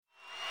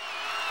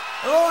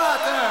Hello out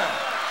there.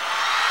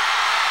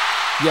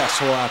 Yes,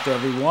 hello out there,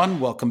 everyone.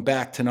 Welcome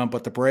back to None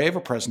But the Brave,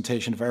 a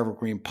presentation of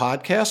Evergreen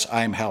Podcasts.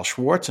 I am Hal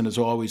Schwartz, and as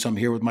always, I'm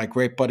here with my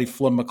great buddy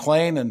Flynn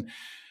McLean, and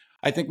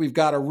I think we've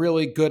got a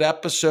really good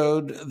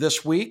episode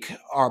this week.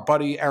 Our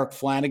buddy Erik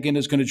Flannigan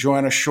is going to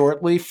join us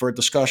shortly for a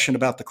discussion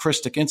about the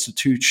Christic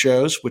Institute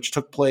shows, which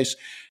took place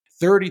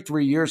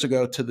 33 years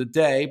ago to the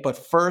day. But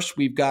first,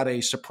 we've got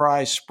a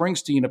surprise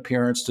Springsteen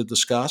appearance to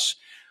discuss.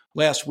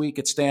 Last week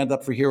at Stand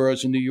Up for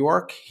Heroes in New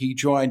York, he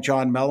joined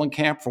John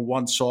Mellencamp for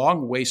one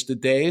song,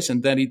 Wasted Days,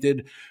 and then he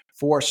did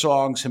 4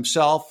 songs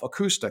himself,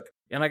 acoustic.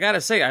 And I got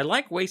to say, I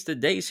like Wasted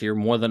Days here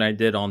more than I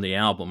did on the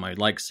album. I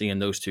like seeing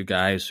those two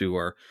guys who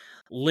are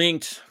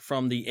linked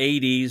from the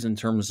 80s in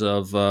terms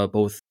of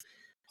both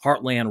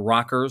heartland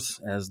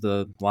rockers, as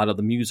a lot of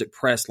the music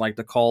press like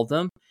to call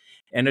them.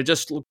 And it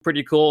just looked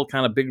pretty cool,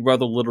 kind of big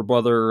brother, little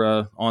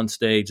brother on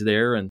stage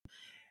there. And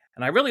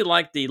I really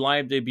liked the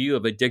live debut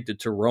of Addicted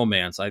to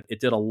Romance. It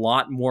did a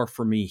lot more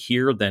for me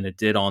here than it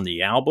did on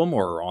the album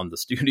or on the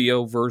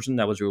studio version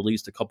that was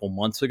released a couple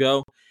months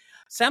ago.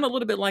 Sounded a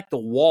little bit like The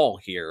Wall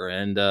here,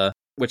 and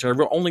which I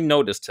only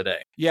noticed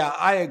today. Yeah,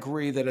 I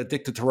agree that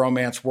Addicted to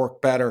Romance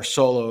worked better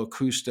solo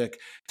acoustic.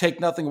 Take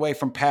nothing away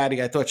from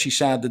Patty. I thought she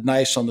sounded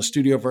nice on the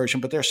studio version,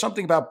 but there's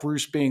something about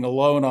Bruce being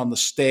alone on the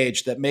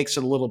stage that makes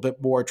it a little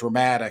bit more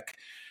dramatic.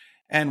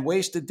 And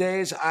Wasted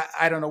Days,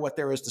 I don't know what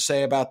there is to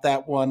say about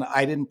that one.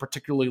 I didn't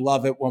particularly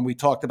love it when we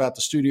talked about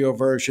the studio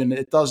version.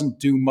 It doesn't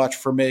do much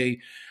for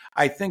me.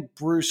 I think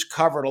Bruce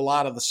covered a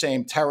lot of the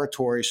same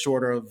territory,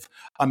 sort of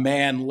a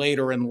man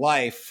later in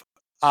life,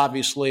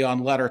 obviously on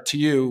Letter to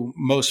You,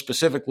 most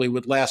specifically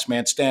with Last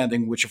Man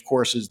Standing, which of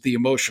course is the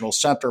emotional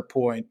center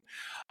point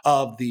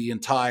of the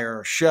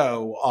entire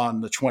show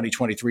on the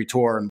 2023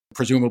 tour and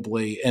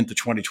presumably into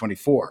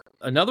 2024.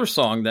 Another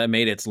song that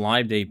made its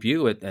live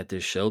debut at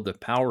this show, The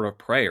Power of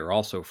Prayer,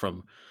 also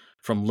from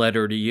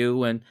Letter to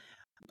You, and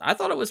I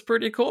thought it was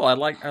pretty cool. I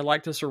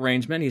liked this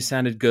arrangement. He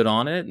sounded good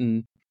on it,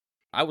 and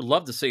I would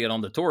love to see it on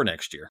the tour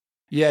next year.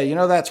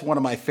 Yeah, that's one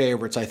of my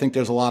favorites. I think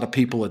there's a lot of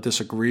people that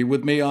disagree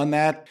with me on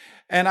that,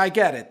 and I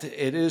get it.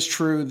 It is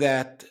true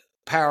that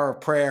Power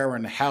of Prayer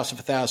and House of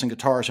a Thousand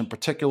Guitars in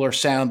particular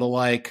sound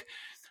alike.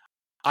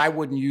 I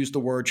wouldn't use the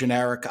word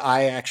generic.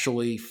 I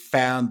actually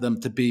found them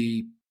to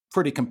be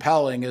pretty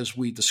compelling, as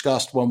we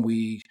discussed when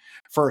we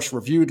first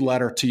reviewed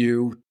Letter to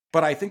You.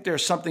 But I think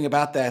there's something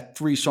about that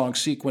 3-song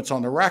sequence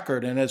on the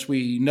record. And as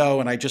we know,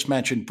 and I just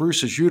mentioned,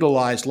 Bruce has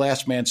utilized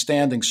Last Man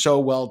Standing so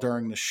well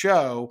during the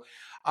show.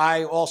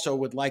 I also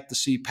would like to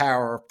see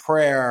Power of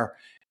Prayer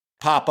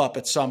pop up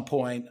at some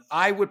point.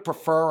 I would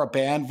prefer a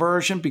band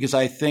version because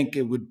I think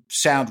it would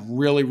sound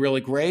really,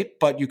 really great,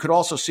 but you could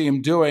also see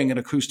him doing an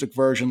acoustic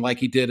version like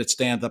he did at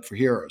Stand Up for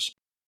Heroes.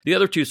 The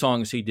other 2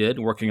 songs he did,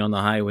 Working on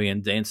the Highway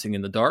and Dancing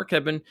in the Dark,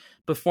 have been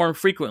performed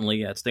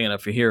frequently at Stand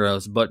Up for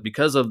Heroes, but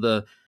because of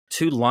the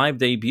 2 live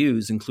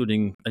debuts,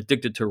 including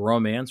Addicted to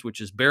Romance, which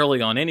is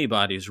barely on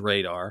anybody's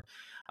radar,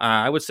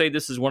 I would say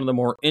this is one of the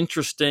more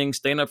interesting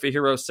Stand Up for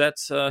Heroes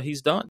sets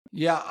he's done.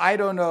 Yeah, I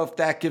don't know if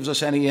that gives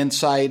us any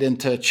insight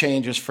into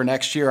changes for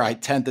next year. I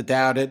tend to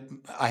doubt it.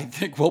 I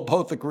think we'll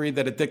both agree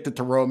that Addicted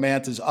to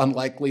Romance is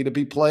unlikely to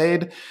be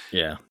played.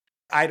 Yeah.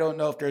 I don't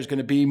know if there's going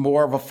to be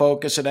more of a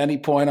focus at any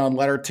point on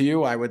Letter to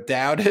You. I would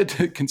doubt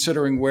it,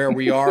 considering where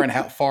we are and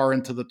how far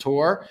into the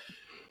tour.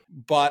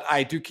 But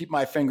I do keep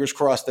my fingers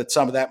crossed that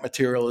some of that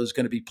material is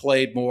going to be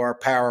played more.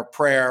 Power of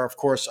Prayer, of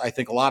course, I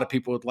think a lot of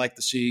people would like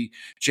to see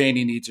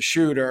Janie Needs a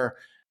Shooter.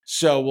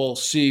 So we'll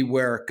see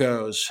where it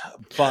goes.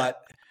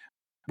 But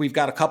we've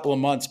got a couple of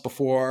months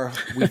before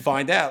we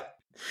find out.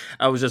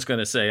 I was just going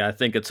to say, I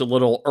think it's a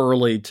little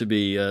early to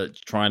be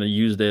trying to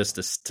use this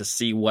to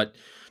see what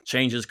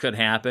changes could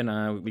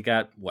happen. We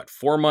got,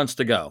 4 months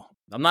to go.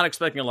 I'm not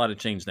expecting a lot of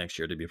change next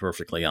year, to be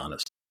perfectly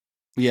honest.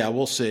 Yeah,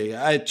 we'll see.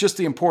 Just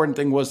the important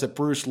thing was that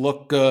Bruce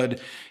looked good.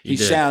 He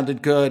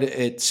sounded good.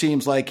 It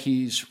seems like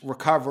he's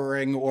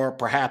recovering or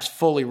perhaps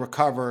fully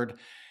recovered,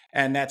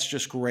 and that's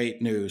just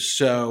great news.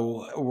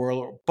 So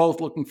we're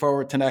both looking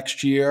forward to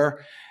next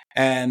year.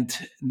 And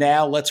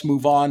now let's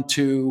move on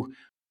to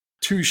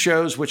 2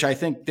 shows, which I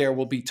think there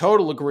will be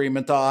total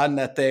agreement on,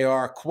 that they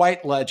are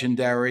quite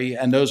legendary,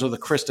 and those are the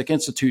Christic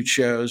Institute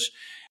shows.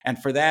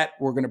 And for that,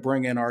 we're going to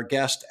bring in our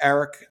guest,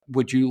 Erik.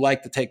 Would you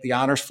like to take the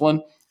honors,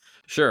 Flynn?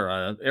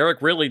 Sure.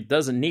 Erik really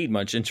doesn't need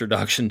much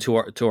introduction to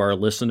our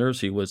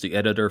listeners. He was the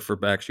editor for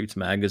Backstreet's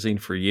Magazine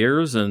for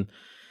years, and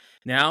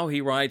now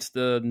he writes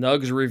the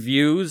Nugs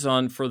reviews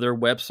for their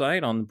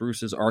website on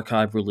Bruce's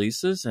archive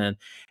releases, and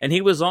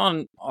he was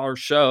on our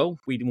show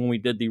when we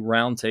did the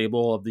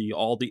roundtable of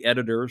all the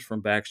editors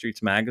from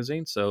Backstreet's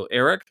Magazine. So,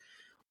 Erik,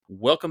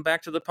 welcome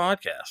back to the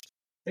podcast.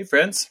 Hey,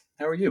 friends,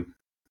 how are you?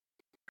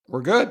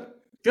 We're good.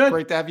 Good.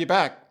 Great to have you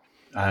back.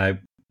 I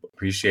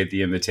appreciate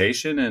the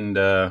invitation, and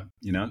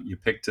you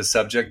picked a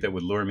subject that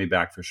would lure me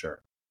back for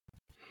sure.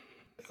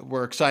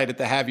 We're excited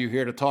to have you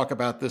here to talk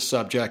about this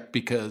subject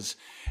because,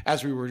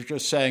 as we were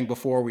just saying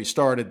before we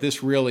started,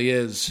 this really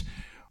is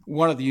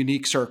one of the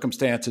unique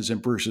circumstances in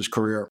Bruce's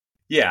career.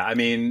 Yeah, I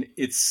mean,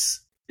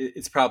 it's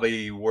it's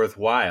probably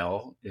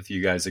worthwhile, if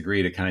you guys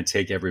agree, to kind of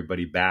take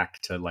everybody back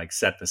to like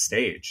set the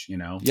stage,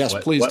 Yes,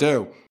 please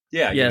do.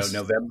 Yeah. Yes.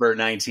 November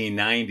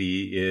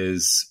 1990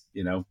 is,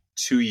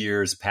 2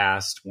 years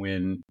past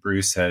when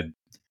Bruce had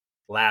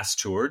last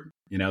toured,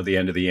 the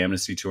end of the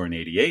Amnesty tour in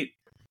 88.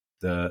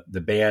 The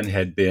band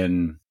had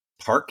been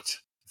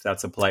parked, if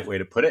that's a polite way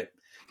to put it,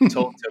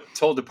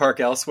 told to park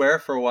elsewhere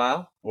for a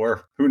while,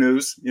 or who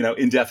knows,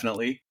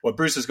 indefinitely. What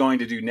Bruce was going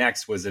to do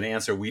next was an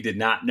answer we did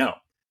not know.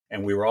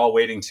 And we were all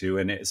waiting to,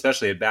 and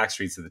especially at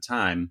Backstreets at the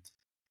time,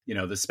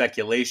 the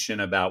speculation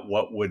about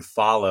what would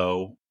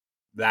follow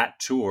that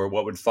tour,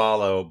 what would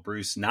follow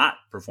Bruce not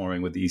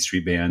performing with the E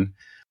Street Band,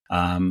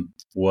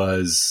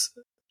 was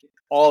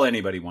all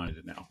anybody wanted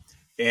to know.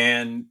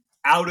 And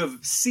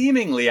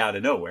seemingly out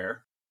of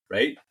nowhere,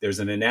 right, there's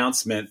an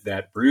announcement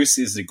that Bruce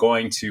is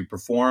going to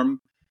perform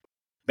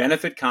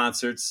benefit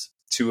concerts,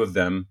 2 of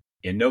them,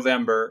 in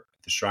November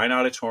at the Shrine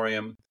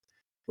Auditorium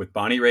with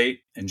Bonnie Raitt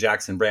and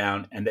Jackson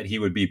Browne, and that he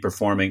would be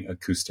performing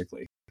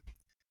acoustically.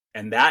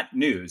 And that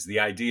news, the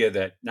idea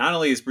that not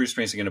only is Bruce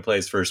Springsteen going to play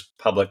his first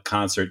public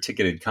concert,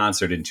 ticketed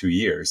concert in 2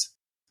 years,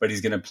 but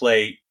he's going to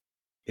play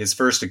his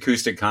first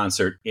acoustic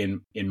concert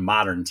in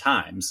modern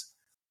times,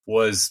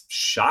 was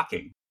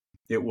shocking.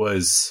 It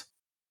was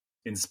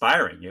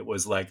inspiring. It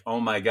was like, oh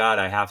my God,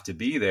 I have to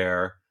be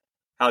there.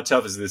 How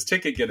tough is this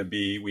ticket going to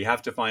be? We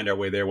have to find our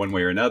way there one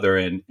way or another.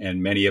 And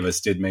many of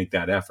us did make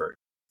that effort.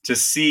 To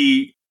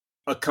see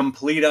a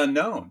complete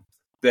unknown,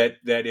 that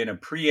in a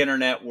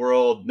pre-internet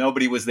world,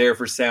 nobody was there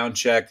for sound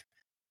check.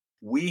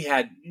 We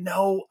had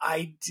no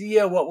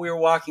idea what we were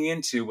walking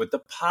into, with the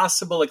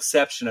possible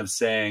exception of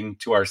saying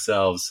to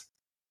ourselves,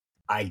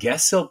 I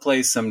guess he'll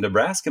play some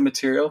Nebraska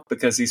material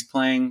because he's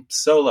playing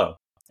solo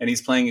and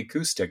he's playing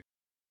acoustic.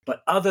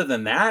 But other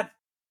than that,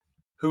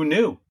 who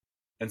knew?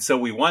 And so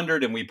we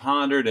wondered and we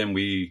pondered and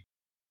we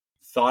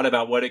thought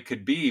about what it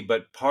could be.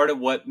 But part of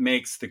what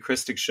makes the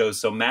Christic show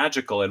so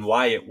magical, and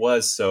why it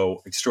was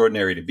so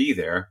extraordinary to be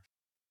there,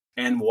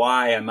 and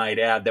why I might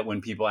add that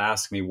when people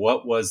ask me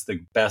what was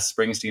the best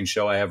Springsteen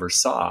show I ever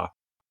saw,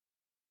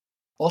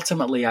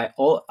 ultimately I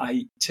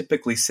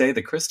typically say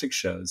the Christic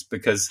shows,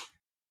 because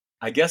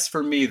I guess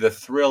for me, the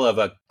thrill of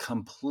a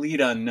complete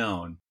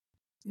unknown,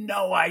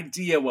 no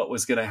idea what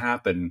was going to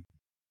happen,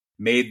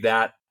 made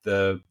that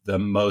the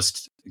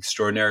most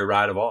extraordinary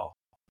ride of all.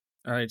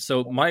 All right.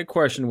 So my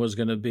question was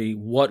going to be,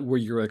 what were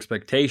your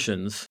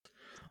expectations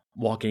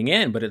walking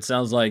in? But it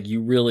sounds like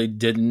you really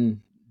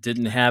didn't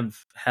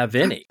have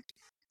any.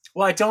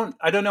 Well, I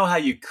don't know how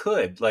you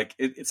could. Like,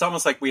 it's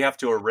almost like we have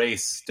to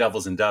erase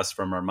Devils and Dust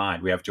from our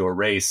mind. We have to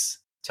erase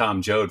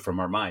Tom Joad from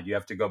our mind. You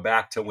have to go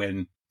back to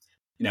when,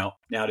 now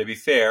to be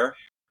fair,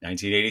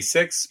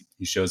 1986,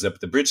 he shows up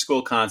at the Bridge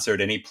School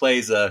concert and he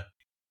plays an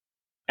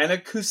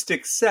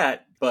acoustic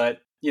set, but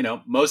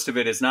most of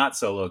it is not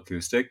solo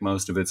acoustic.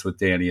 Most of it's with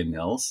Danny and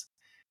Nils.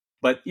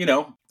 But,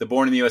 the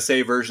Born in the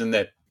USA version,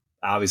 that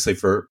obviously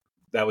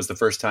that was the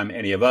first time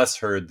any of us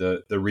heard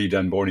the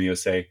redone Born in the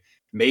USA,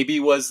 maybe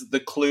was the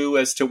clue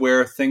as to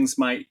where things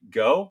might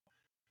go.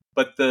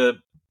 But the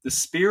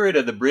spirit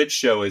of the Bridge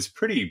show is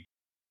pretty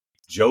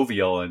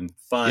jovial and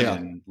fun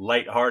and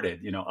lighthearted,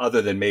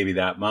 other than maybe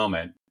that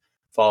moment.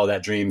 Follow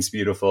That Dream's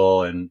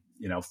beautiful, and,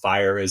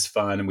 Fire is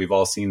fun, and we've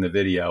all seen the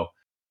video.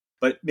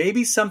 But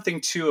maybe something,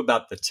 too,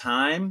 about the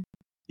time,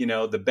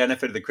 the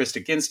benefit of the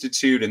Christic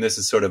Institute, and this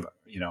is sort of,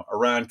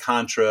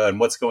 Iran-Contra and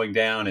what's going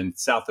down in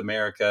South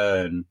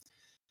America, and,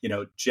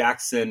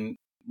 Jackson,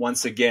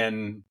 once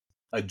again,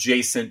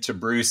 adjacent to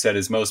Bruce at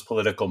his most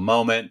political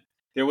moment.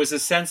 There was a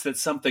sense that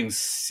something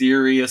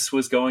serious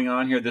was going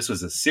on here. This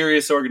was a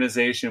serious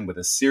organization with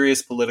a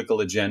serious political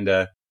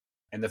agenda.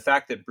 And the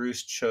fact that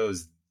Bruce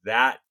chose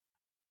that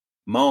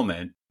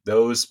moment,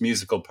 those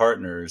musical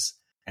partners,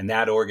 and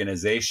that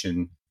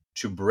organization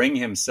to bring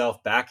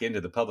himself back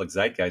into the public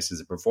zeitgeist as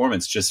a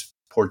performance just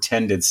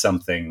portended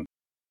something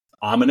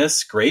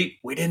ominous, great.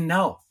 We didn't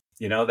know.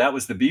 That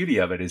was the beauty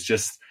of it, is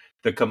just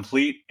the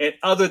complete,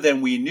 other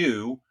than we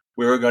knew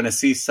we were going to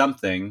see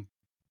something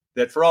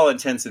that for all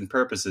intents and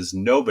purposes,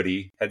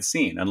 nobody had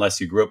seen,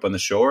 unless you grew up on the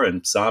shore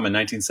and saw him in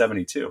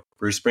 1972,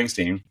 Bruce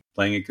Springsteen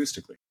playing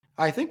acoustically.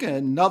 I think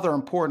another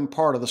important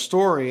part of the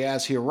story,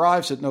 as he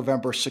arrives at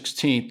November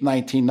 16th,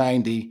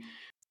 1990,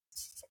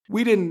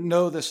 we didn't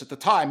know this at the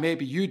time.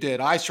 Maybe you did.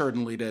 I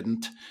certainly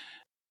didn't.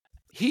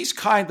 He's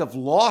kind of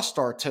lost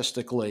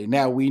artistically.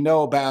 Now, we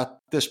know about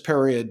this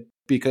period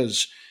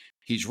because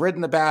he's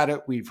written about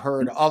it. We've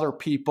heard other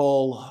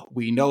people.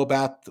 We know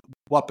about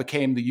what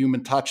became the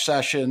Human Touch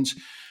sessions.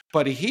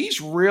 But he's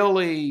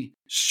really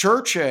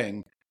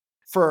searching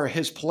for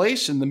his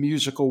place in the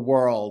musical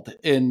world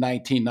in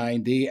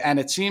 1990. And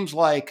it seems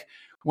like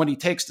when he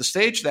takes the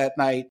stage that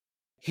night,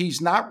 he's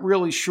not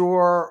really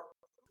sure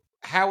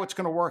how it's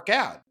going to work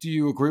out. Do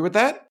you agree with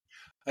that?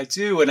 I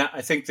do. And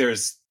I think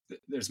that's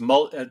a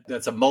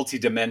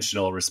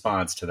multidimensional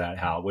response to that,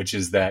 Hal, which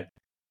is that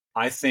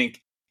I think,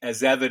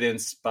 as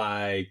evidenced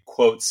by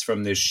quotes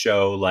from this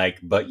show, like,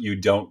 "But you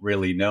don't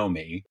really know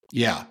me."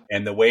 Yeah.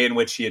 And the way in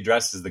which he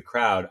addresses the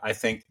crowd, I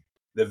think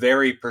the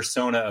very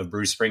persona of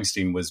Bruce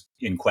Springsteen was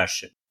in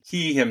question.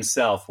 He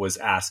himself was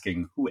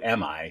asking, who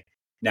am I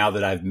now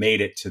that I've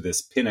made it to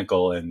this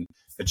pinnacle and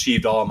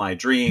achieved all my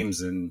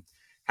dreams and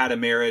had a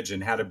marriage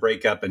and had a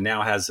breakup and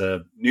now has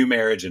a new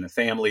marriage and a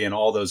family and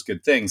all those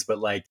good things. But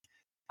like,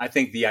 I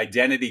think the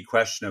identity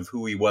question of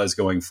who he was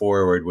going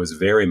forward was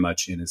very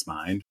much in his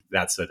mind.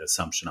 That's an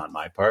assumption on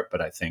my part,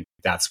 but I think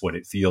that's what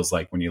it feels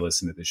like when you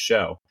listen to this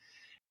show.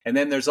 And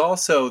then there's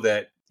also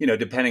that, you know,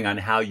 depending on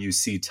how you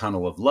see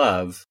Tunnel of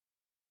Love,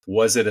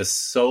 was it a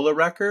solo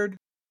record?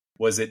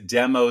 Was it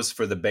demos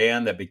for the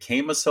band that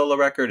became a solo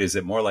record? Is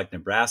it more like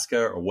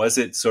Nebraska? Or was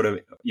it sort of,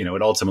 you know,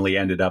 it ultimately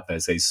ended up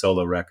as a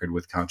solo record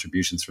with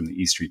contributions from the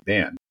E Street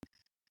Band?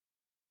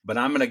 But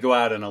I'm going to go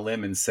out on a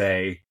limb and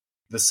say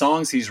the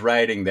songs he's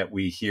writing that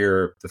we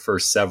hear the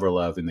first several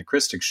of in the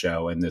Christic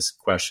show, and this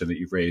question that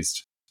you've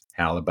raised,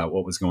 Hal, about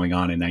what was going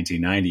on in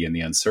 1990 and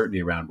the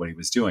uncertainty around what he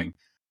was doing.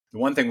 The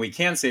one thing we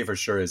can say for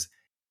sure is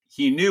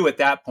he knew at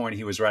that point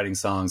he was writing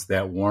songs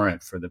that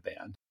weren't for the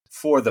band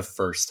for the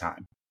first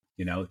time.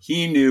 You know,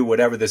 he knew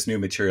whatever this new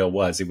material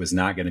was, it was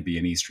not going to be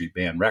an E Street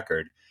Band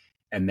record.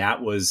 And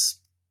that was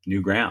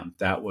new ground.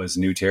 That was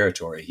new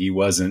territory. He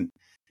wasn't,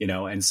 you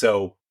know, and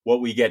so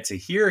what we get to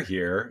hear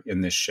here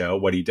in this show,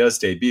 what he does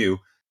debut,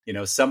 you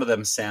know, some of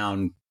them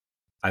sound,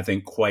 I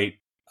think, quite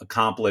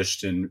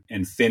accomplished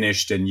and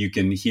finished, and you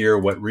can hear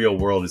what Real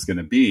World is going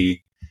to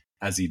be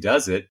as he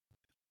does it.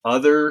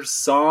 Other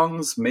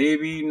songs,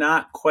 maybe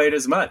not quite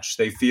as much.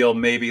 They feel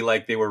maybe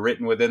like they were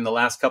written within the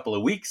last couple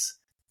of weeks,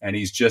 and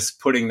he's just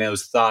putting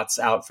those thoughts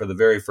out for the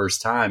very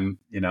first time,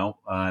 you know,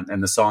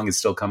 and the song is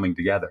still coming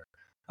together.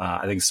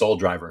 I think Soul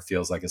Driver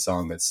feels like a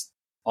song that's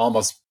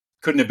almost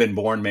couldn't have been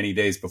born many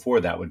days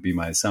before. That would be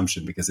my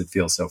assumption because it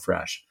feels so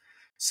fresh.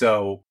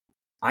 So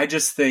I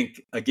just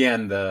think,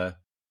 again,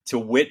 to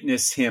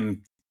witness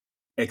him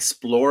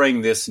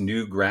exploring this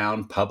new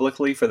ground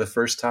publicly for the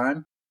first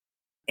time,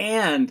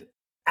 and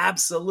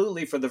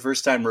absolutely for the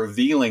first time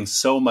revealing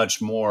so much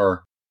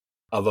more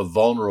of a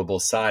vulnerable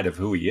side of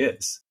who he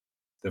is.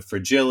 The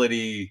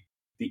fragility,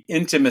 the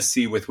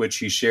intimacy with which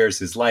he shares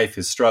his life,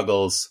 his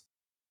struggles,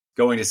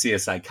 going to see a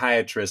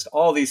psychiatrist,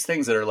 all these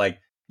things that are like,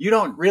 you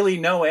don't really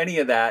know any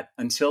of that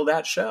until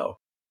that show.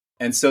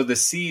 And so the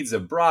seeds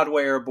of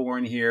Broadway are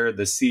born here.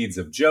 The seeds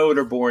of Jode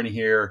are born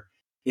here.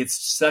 It's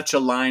such a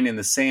line in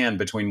the sand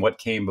between what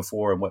came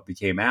before and what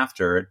became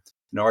after. And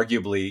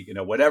arguably, you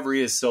know, whatever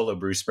is solo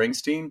Bruce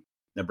Springsteen,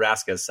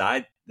 Nebraska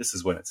aside, this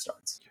is when it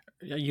starts.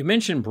 You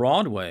mentioned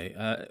Broadway.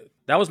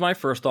 That was my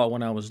first thought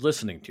when I was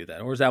listening to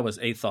that, or that was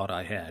a thought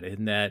I had,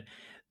 in that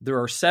there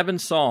are 7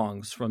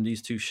 songs from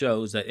these two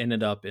shows that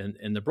ended up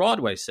in the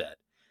Broadway set.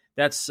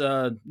 That's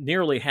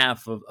nearly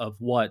half of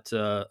what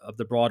of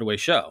the Broadway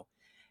show.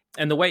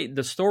 And the way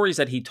the stories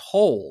that he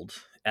told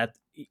at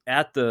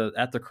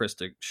the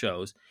Christic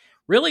shows,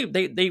 really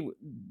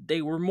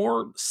they were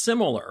more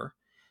similar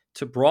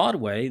to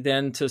Broadway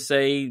than to,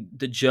 say,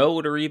 the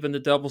Jode or even the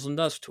Devils and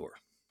Dust tour.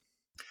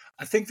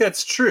 I think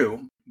that's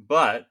true,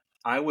 but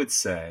I would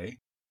say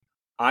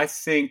I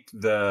think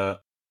the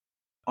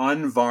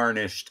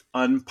unvarnished,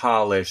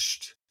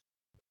 unpolished,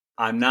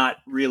 I'm not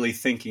really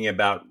thinking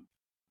about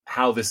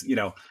how this, you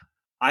know,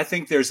 I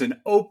think there's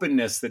an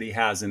openness that he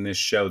has in this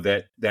show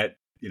that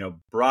you know,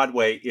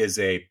 Broadway is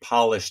a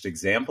polished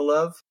example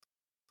of,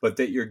 but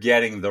that you're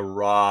getting the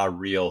raw,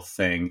 real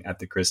thing at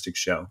the Christic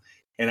show.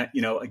 And,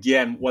 you know,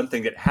 again, one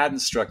thing that hadn't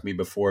struck me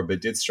before,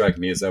 but did strike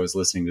me as I was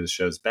listening to the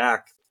shows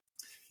back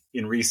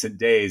in recent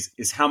days,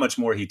 is how much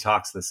more he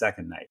talks the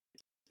second night.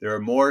 There are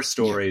more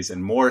stories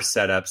and more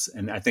setups.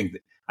 And I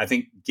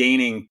think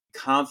gaining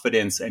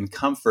confidence and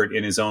comfort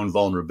in his own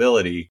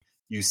vulnerability,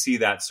 you see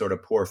that sort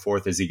of pour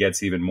forth as he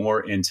gets even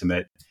more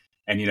intimate.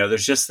 And, you know,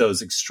 there's just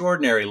those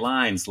extraordinary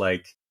lines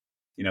like,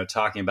 you know,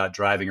 talking about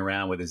driving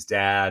around with his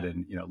dad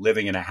and, you know,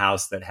 living in a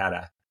house that had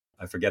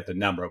I forget the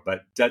number,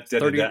 but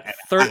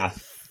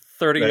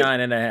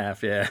 39 and a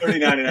half. Yeah.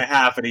 39 and a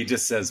half. And he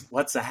just says,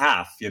 what's a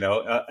half, you know,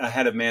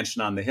 ahead of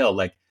Mansion on the Hill.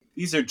 Like,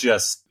 these are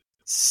just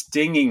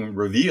stinging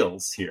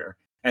reveals here.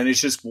 And it's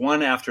just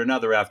one after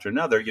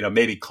another, you know,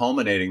 maybe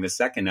culminating the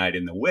second night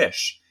in The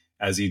Wish,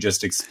 as he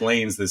just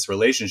explains this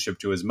relationship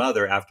to his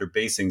mother after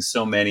basing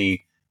so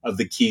many of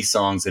the key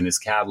songs in his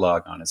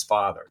catalog on his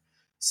father.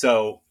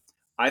 So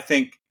I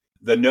think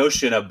the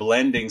notion of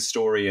blending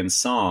story and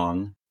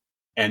song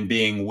and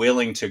being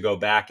willing to go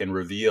back and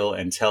reveal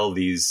and tell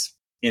these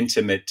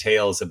intimate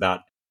tales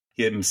about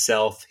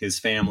himself, his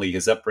family,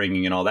 his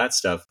upbringing, and all that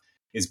stuff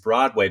is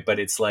Broadway. But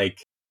it's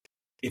like,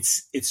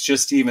 it's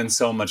just even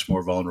so much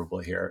more vulnerable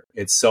here.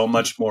 It's so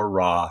much more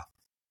raw.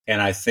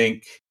 And I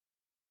think,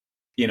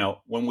 you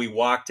know, when we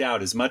walked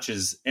out, as much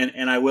as,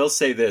 and I will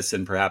say this,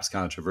 and perhaps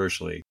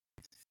controversially,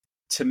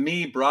 to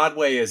me,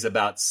 Broadway is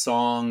about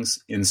songs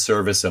in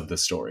service of the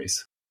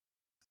stories.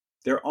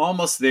 They're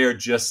almost there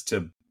just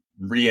to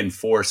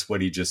reinforce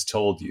what he just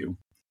told you.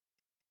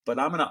 But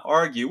I'm going to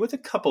argue, with a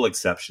couple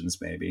exceptions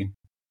maybe,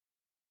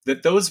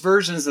 that those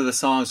versions of the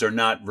songs are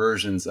not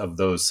versions of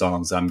those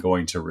songs I'm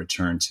going to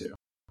return to.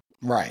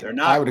 Right. They're I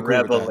not would agree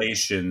with that.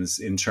 revelations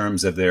in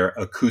terms of their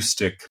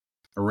acoustic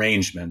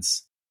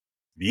arrangements.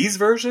 These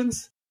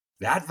versions,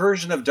 that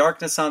version of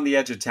Darkness on the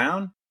Edge of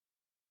Town,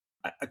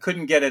 I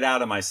couldn't get it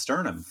out of my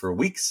sternum for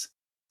weeks.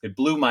 It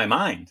blew my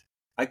mind.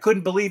 I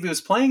couldn't believe he was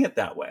playing it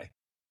that way.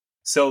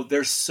 So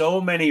there's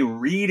so many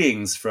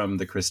readings from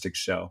the Christic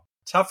show.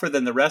 Tougher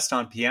Than the Rest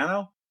on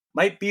piano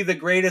might be the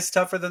greatest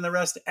Tougher Than the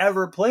Rest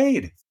ever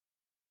played.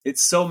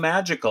 It's so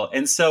magical.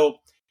 And so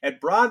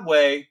at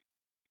Broadway,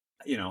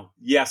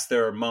 yes,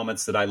 there are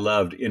moments that I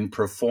loved in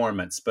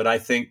performance, but I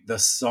think the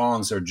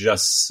songs are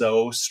just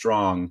so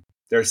strong.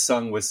 They're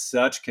sung with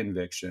such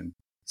conviction.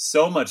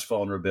 So much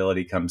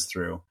vulnerability comes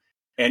through.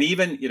 And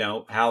even,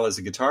 Hal, as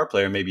a guitar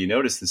player, maybe you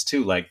noticed this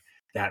too, like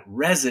that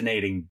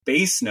resonating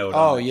bass note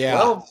on the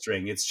 12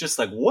 string. It's just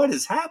like, what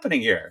is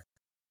happening here?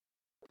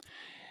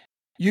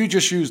 You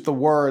just used the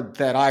word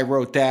that I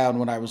wrote down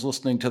when I was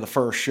listening to the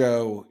first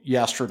show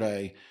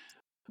yesterday,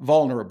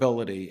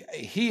 vulnerability.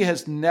 He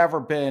has never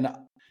been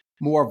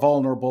more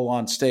vulnerable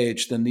on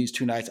stage than these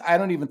two nights. I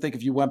don't even think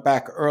if you went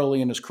back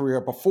early in his career,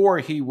 before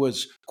he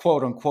was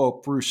quote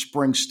unquote Bruce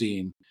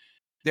Springsteen,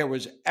 there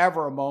was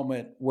ever a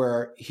moment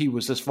where he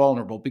was this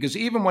vulnerable, because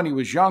even when he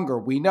was younger,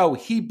 we know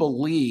he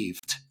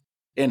believed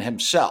in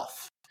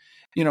himself.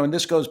 And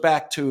this goes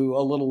back to a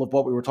little of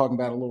what we were talking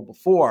about a little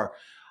before.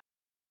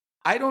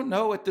 I don't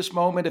know at this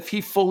moment if he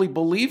fully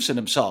believes in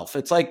himself.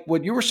 It's like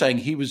what you were saying.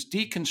 He was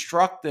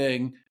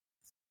deconstructing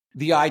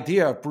the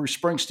idea of Bruce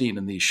Springsteen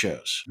in these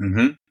shows.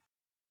 Mm-hmm.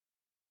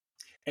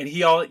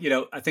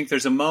 And I think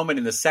there's a moment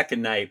in the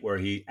second night where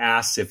he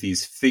asks if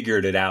he's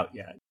figured it out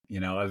yet.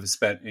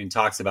 And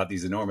talks about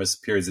these enormous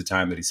periods of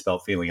time that he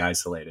spent feeling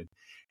isolated.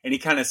 And he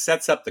kind of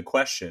sets up the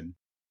question.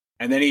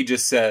 And then he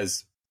just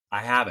says, I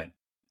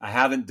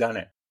haven't done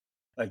it.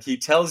 Like, he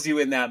tells you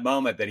in that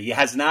moment that he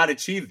has not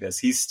achieved this.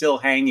 He's still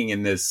hanging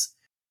in this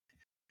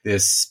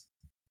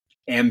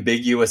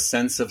ambiguous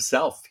sense of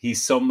self. He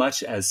so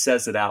much as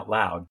says it out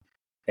loud.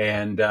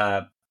 And,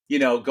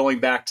 going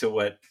back to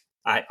what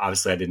I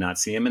did not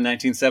see him in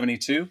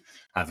 1972.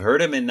 I've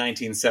heard him in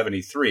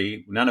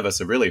 1973. None of us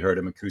have really heard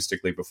him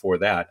acoustically before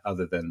that,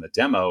 other than the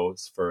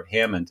demos for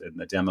Hammond and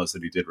the demos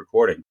that he did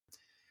recording.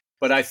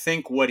 But I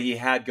think what he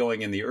had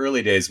going in the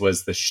early days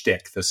was the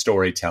shtick, the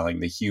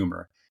storytelling, the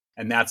humor.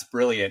 And that's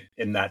brilliant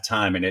in that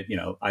time. And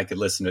I could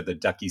listen to the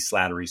Ducky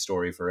Slattery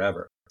story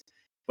forever.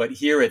 But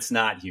here it's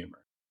not humor.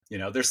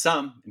 There's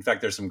some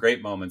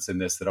great moments in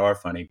this that are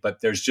funny,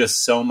 but there's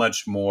just so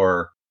much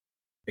more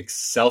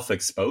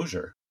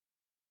self-exposure.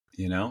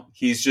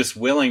 He's just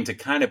willing to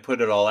kind of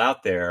put it all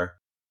out there.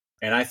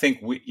 And I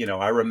think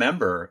I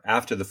remember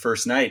after the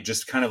first night,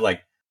 just kind of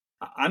like,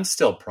 I'm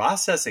still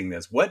processing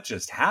this. What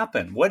just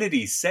happened? What did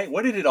he say?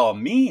 What did it all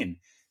mean?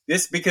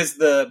 Because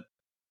the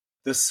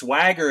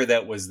swagger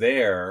that was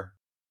there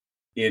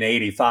in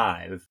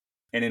 85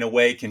 and in a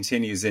way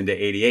continues into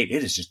 88,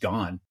 it is just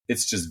gone.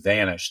 It's just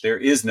vanished. There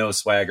is no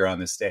swagger on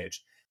this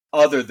stage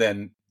other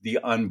than the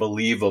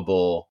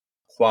unbelievable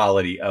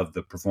quality of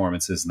the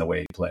performances and the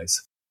way he plays.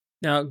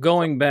 Now,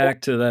 going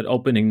back to that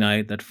opening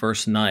night, that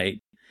first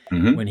night,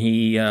 Mm-hmm. when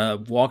he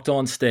walked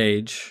on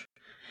stage,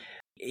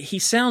 he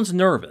sounds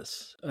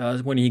nervous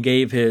when he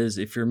gave his,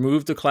 if you're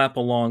moved to clap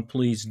along,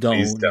 please don't.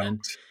 Please don't. And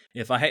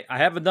if I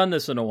haven't done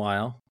this in a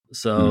while,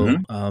 so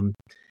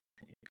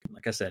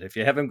like I said, if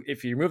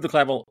you move the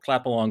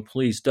clap along,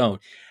 please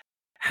don't.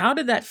 How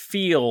did that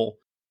feel,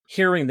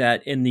 hearing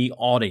that in the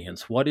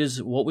audience? What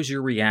was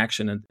your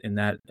reaction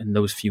in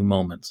those few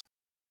moments?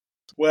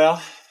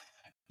 Well,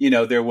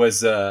 there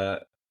was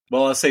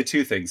I'll say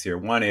two things here.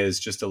 One is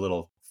just a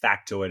little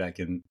factoid I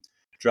can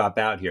drop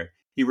out here.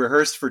 He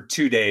rehearsed for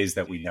 2 days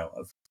that we know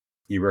of.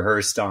 He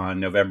rehearsed on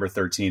November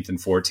 13th and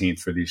 14th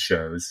for these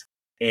shows.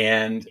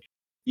 And,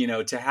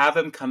 to have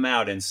him come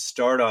out and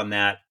start on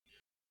that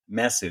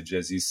message,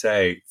 as you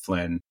say,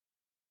 Flynn,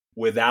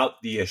 without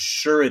the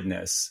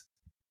assuredness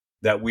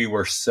that we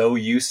were so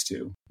used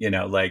to,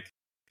 like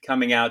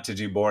coming out to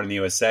do Born in the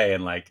USA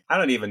and like, I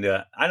don't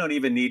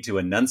even need to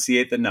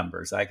enunciate the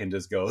numbers. I can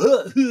just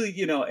go,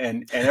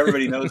 and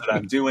everybody knows what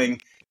I'm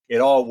doing. It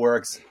all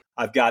works.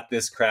 I've got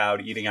this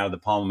crowd eating out of the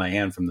palm of my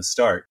hand from the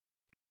start.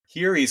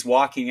 Here he's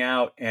walking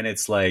out and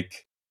it's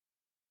like,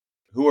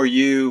 who are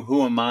you?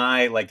 Who am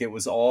I? Like, it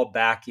was all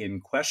back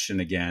in question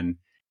again.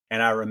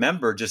 And I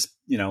remember just,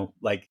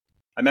 I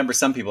remember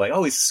some people like,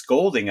 oh, he's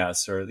scolding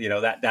us, or,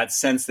 that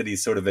sense that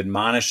he's sort of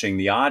admonishing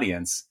the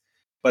audience.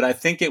 But I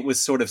think it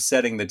was sort of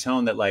setting the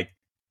tone that like,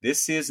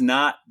 this is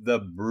not the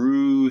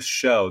Bruce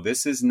show.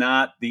 This is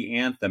not the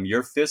anthem.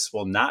 Your fists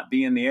will not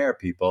be in the air,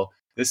 people.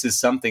 This is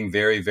something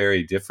very,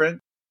 very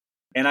different.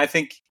 And I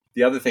think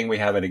the other thing we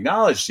haven't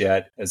acknowledged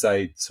yet, as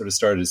I sort of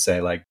started to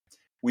say, like,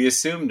 we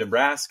assumed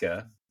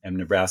Nebraska and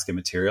Nebraska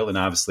material, and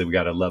obviously we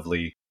got a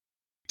lovely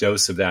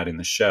dose of that in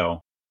the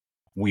show.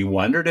 We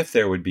wondered if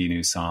there would be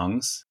new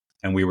songs,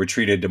 and we were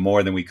treated to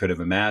more than we could have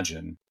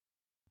imagined.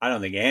 I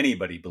don't think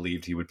anybody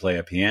believed he would play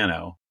a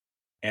piano.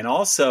 And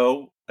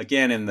also,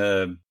 again, in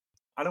the,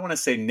 I don't want to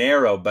say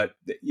narrow, but,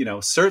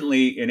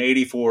 certainly in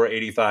 84,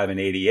 85, and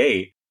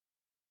 88,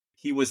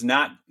 he was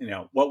not,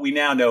 what we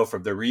now know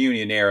from the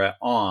reunion era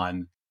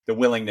on, the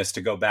willingness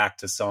to go back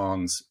to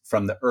songs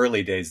from the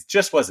early days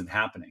just wasn't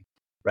happening,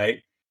 right?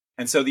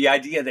 And so the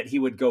idea that he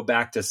would go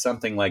back to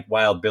something like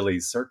Wild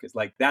Billy's Circus,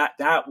 like that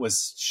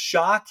was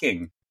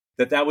shocking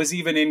that was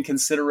even in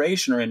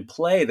consideration or in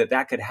play,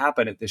 that could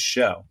happen at this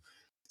show.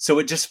 So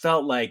it just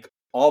felt like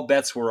all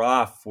bets were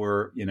off.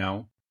 We're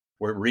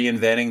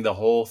reinventing the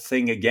whole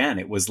thing again.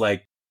 It was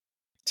like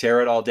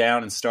tear it all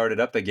down and start it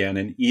up again.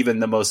 And even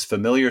the most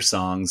familiar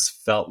songs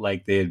felt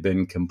like they had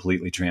been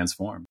completely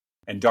transformed.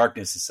 And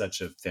Darkness is such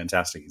a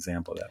fantastic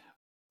example of that.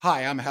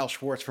 Hi, I'm Hal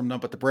Schwartz from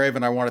None But the Brave,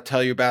 and I want to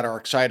tell you about our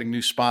exciting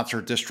new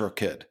sponsor,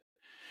 DistroKid.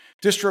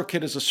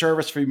 DistroKid is a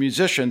service for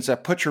musicians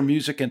that puts your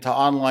music into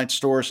online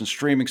stores and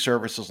streaming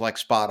services like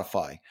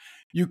Spotify.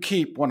 You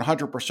keep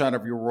 100%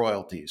 of your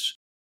royalties.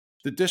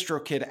 The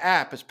DistroKid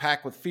app is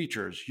packed with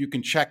features. You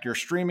can check your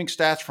streaming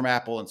stats from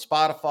Apple and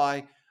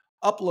Spotify,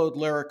 upload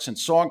lyrics and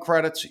song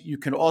credits. You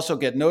can also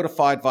get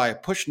notified via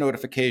push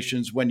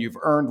notifications when you've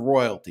earned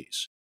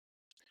royalties.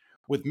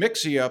 With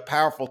Mixia, a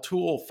powerful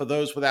tool for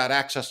those without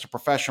access to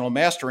professional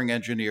mastering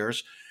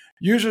engineers,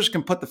 users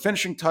can put the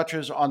finishing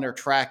touches on their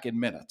track in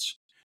minutes.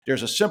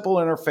 There's a simple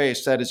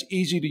interface that is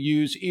easy to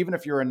use even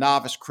if you're a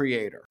novice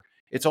creator.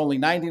 It's only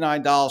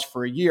 $99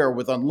 for a year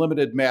with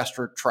unlimited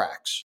mastered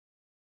tracks.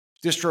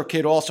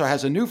 DistroKid also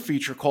has a new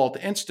feature called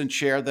Instant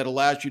Share that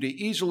allows you to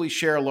easily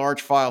share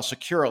large files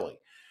securely.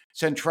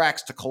 Send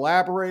tracks to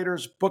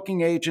collaborators,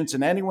 booking agents,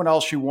 and anyone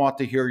else you want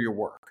to hear your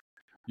work.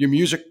 Your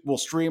music will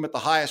stream at the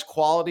highest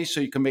quality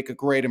so you can make a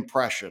great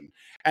impression.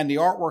 And the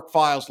artwork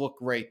files look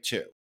great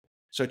too.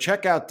 So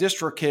check out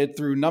DistroKid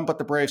through None But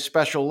the Brave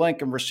special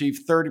link and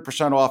receive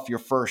 30% off your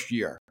first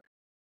year.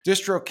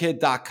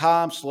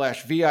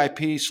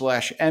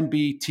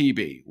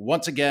 distrokid.com/VIP/MBTB.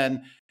 Once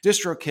again,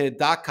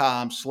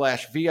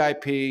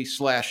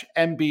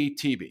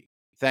 distrokid.com/VIP/MBTB.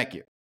 Thank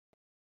you.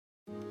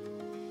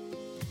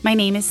 My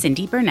name is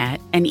Cindy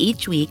Burnett, and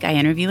each week I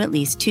interview at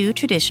least 2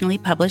 traditionally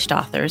published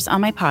authors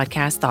on my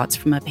podcast, Thoughts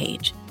from a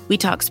Page. We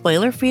talk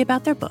spoiler-free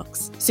about their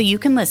books, so you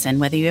can listen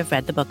whether you have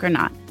read the book or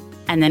not.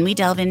 And then we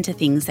delve into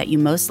things that you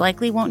most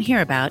likely won't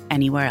hear about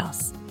anywhere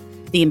else.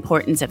 The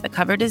importance of the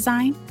cover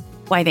design,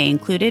 why they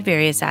included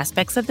various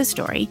aspects of the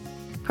story,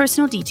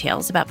 personal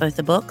details about both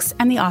the books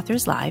and the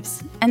authors'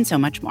 lives, and so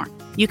much more.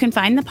 You can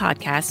find the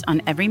podcast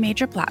on every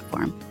major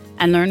platform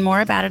and learn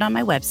more about it on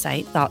my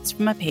website,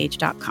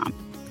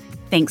 thoughtsfromapage.com.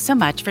 Thanks so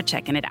much for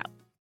checking it out.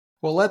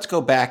 Well, let's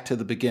go back to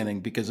the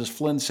beginning because as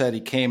Flynn said,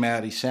 he came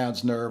out, he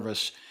sounds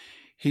nervous.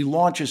 He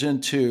launches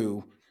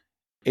into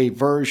a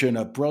version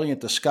of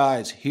Brilliant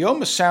Disguise. He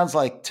almost sounds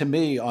like, to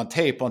me on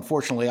tape,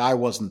 unfortunately I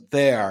wasn't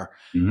there,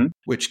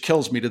 which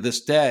kills me to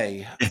this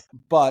day,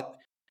 but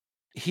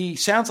he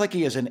sounds like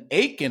he has an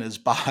ache in his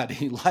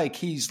body, like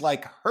he's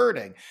like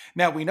hurting.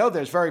 Now we know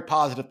there's very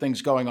positive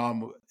things going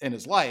on in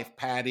his life.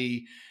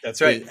 Patty,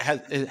 that's right,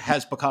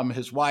 has become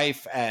his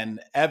wife, and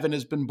Evan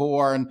has been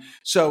born.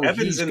 So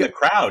Evan's in the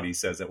crowd, he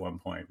says at one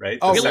point, right?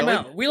 Oh, wheel him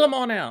out. Wheel him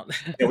on out.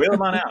 Yeah, wheel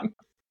him on out.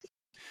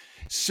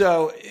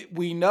 So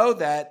we know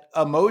that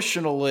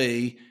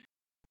emotionally,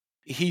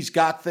 he's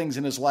got things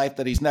in his life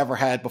that he's never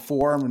had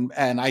before,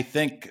 and I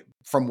think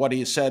from what he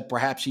has said,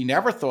 perhaps he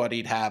never thought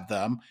he'd have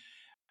them.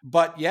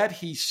 But yet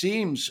he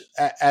seems,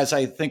 as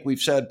I think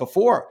we've said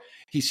before,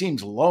 he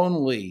seems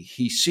lonely.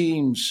 He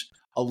seems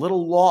a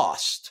little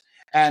lost,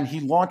 and he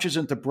launches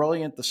into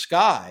Brilliant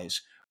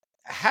Disguise.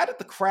 How did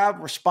the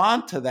crowd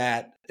respond to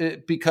that?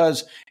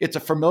 Because it's a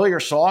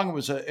familiar song.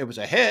 It was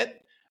a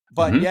hit,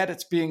 but yet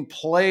it's being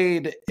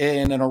played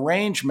in an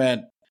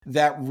arrangement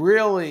that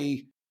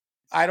really,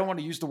 I don't want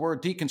to use the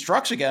word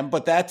deconstructs again,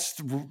 but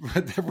that's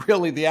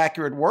really the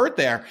accurate word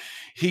there.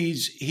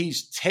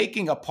 He's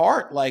taking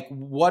apart like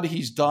what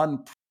he's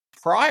done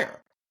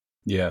prior.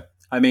 Yeah.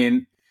 I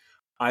mean,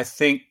 I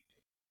think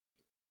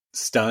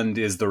stunned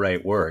is the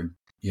right word,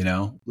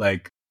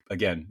 like,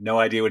 again, no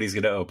idea what he's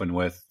going to open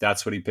with.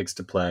 That's what he picks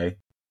to play.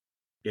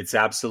 It's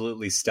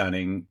absolutely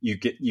stunning.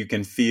 You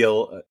can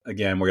feel,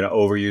 again, we're going to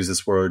overuse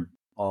this word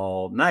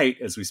all night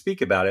as we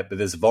speak about it, but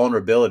this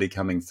vulnerability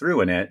coming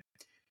through in it.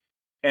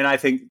 And I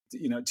think,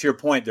 to your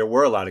point, there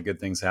were a lot of good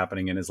things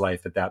happening in his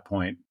life at that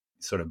point,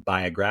 sort of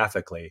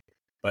biographically,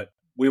 but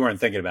we weren't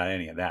thinking about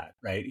any of that,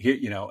 right? Here,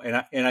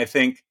 and I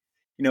think,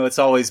 it's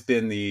always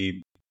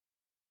been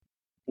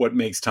what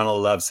makes Tunnel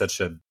of Love such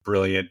a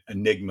brilliant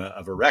enigma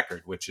of a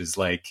record, which is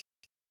like,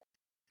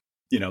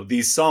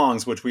 these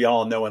songs, which we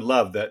all know and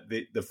love, that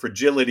the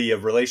fragility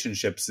of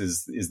relationships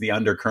is the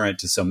undercurrent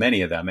to so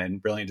many of them,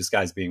 and Brilliant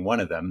Disguise being one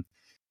of them.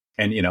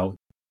 And,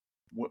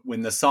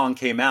 when the song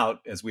came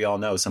out, as we all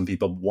know, some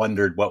people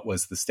wondered what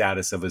was the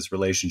status of his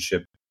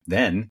relationship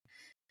then.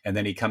 And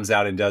then he comes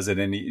out and does it.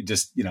 And he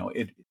just,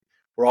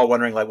 we're all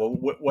wondering like, well,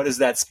 what does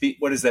that speak?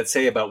 What does that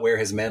say about where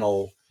his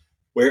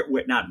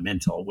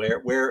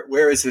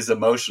where is his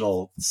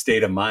emotional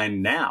state of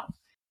mind now?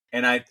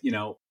 And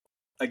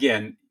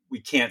again,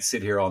 we can't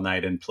sit here all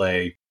night and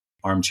play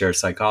armchair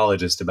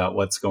psychologist about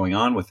what's going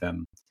on with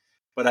him.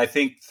 But I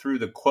think through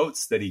the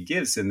quotes that he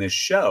gives in this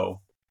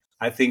show,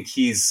 I think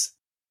he's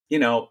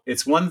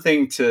it's one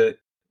thing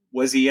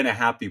was he in a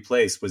happy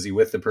place? Was he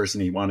with the person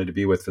he wanted to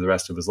be with for the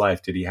rest of his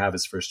life? Did he have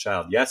his first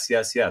child? Yes,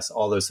 yes, yes.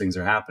 All those things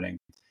are happening.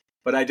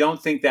 But I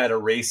don't think that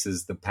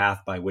erases the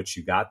path by which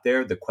you got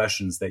there, the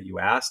questions that you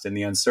asked, and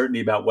the uncertainty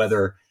about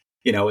whether,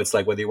 it's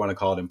like whether you want to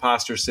call it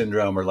imposter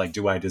syndrome or like,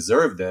 do I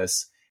deserve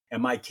this?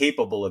 Am I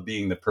capable of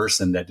being the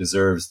person that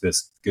deserves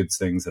this good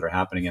things that are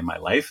happening in my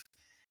life,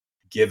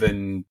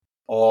 given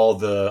all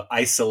the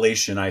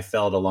isolation I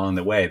felt along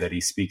the way that he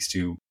speaks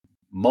to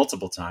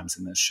multiple times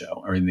in this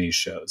show or in these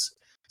shows.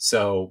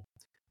 So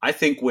I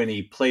think when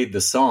he played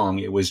the song,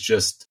 it was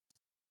just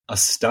a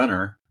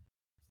stunner,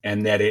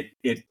 and that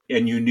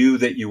and you knew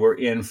that you were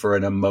in for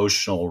an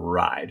emotional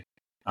ride.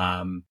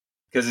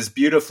 Because as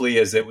beautifully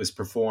as it was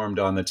performed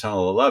on the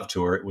Tunnel of Love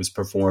tour, it was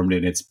performed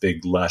in its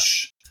big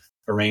lush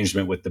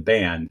arrangement with the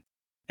band,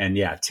 and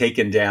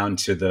taken down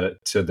to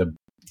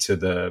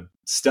the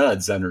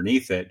studs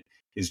underneath it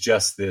is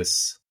just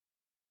this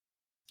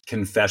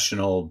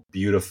confessional,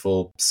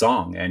 beautiful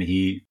song, and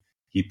he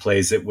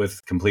plays it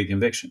with complete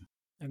conviction.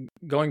 And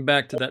going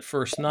back to that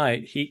first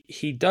night,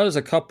 he does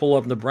a couple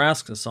of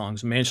Nebraska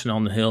songs, "Mansion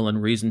on the Hill"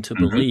 and "Reason to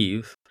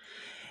Believe,"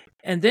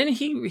 and then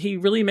he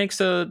really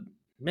makes a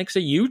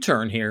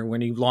U-turn here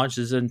when he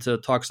launches into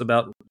talks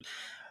about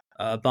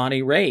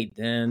Bonnie Raitt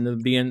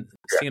and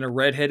seeing a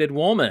redheaded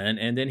woman,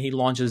 and then he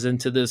launches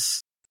into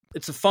this.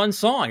 It's a fun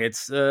song.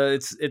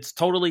 It's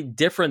totally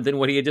different than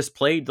what he had just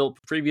played the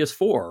previous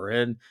four.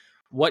 And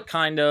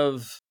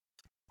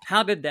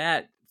how did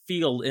that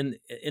feel in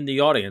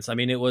the audience? I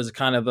mean, it was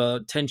kind of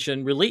a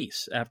tension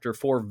release after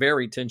four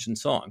very tension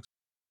songs.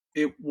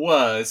 It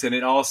was, and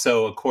it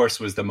also, of course,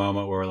 was the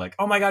moment where we're like,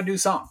 "Oh my God, new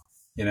song!"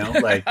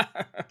 Like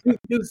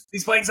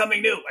he's playing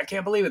something new. I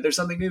can't believe it. There's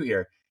something new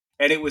here,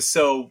 and it was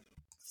so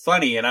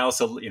funny. And I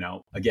also,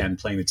 again,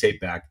 playing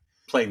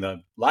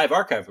the live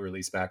archive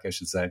release back, I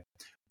should say.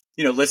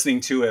 Listening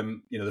to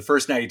him, the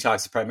first night he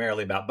talks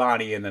primarily about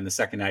Bonnie, and then the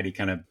second night he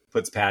kind of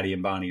puts Patty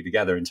and Bonnie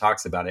together and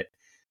talks about it.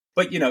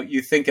 But,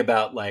 you think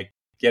about like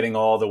getting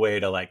all the way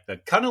to like the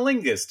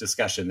cunnilingus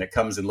discussion that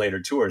comes in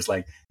later tours.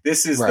 Like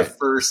this is the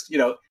first,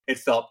 it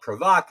felt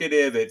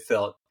provocative. It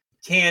felt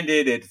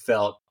candid. It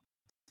felt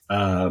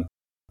naughty,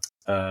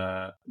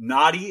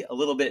 a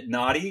little bit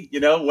naughty,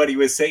 what he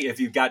was saying. If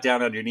you got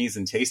down on your knees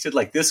and tasted,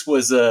 like this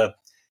was a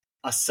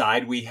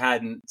side we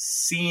hadn't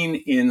seen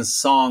in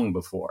song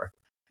before.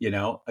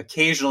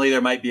 Occasionally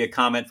there might be a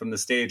comment from the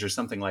stage or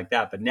something like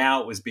that, but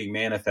now it was being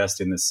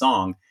manifest in the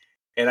song.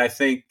 And I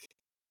think,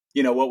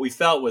 what we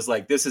felt was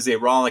like, this is a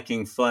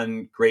rollicking,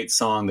 fun, great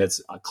song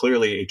that's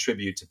clearly a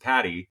tribute to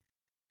Patty,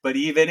 but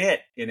even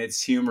it, in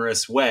its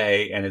humorous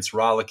way and its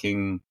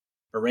rollicking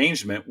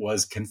arrangement,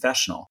 was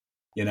confessional,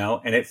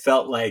 and it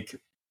felt like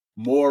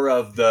more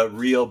of the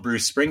real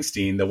Bruce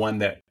Springsteen, the one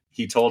that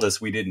he told us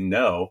we didn't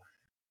know,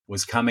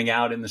 was coming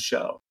out in the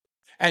show.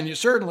 And you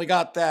certainly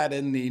got that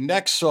in the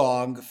next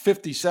song,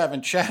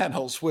 57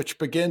 Channels, which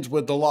begins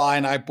with the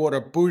line, "I bought a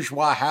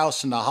bourgeois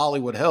house in the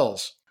Hollywood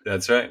Hills."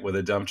 That's right, with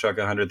a dump truck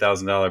of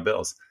 $100,000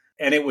 bills.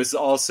 And it was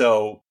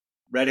also,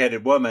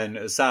 redheaded woman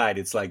aside,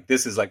 it's like,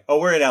 this is like, oh,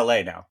 we're in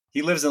LA now.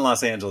 He lives in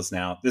Los Angeles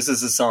now. This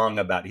is a song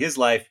about his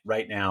life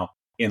right now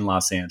in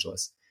Los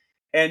Angeles.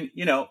 And,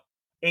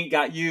 Ain't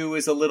Got You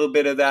is a little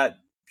bit of that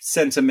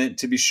sentiment,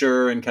 to be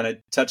sure, and kind of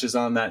touches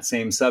on that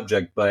same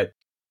subject. But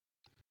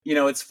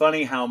it's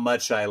funny how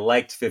much I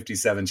liked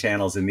 57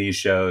 Channels in these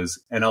shows,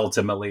 and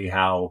ultimately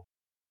how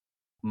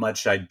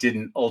much I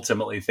didn't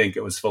ultimately think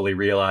it was fully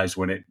realized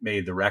when it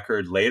made the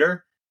record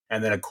later.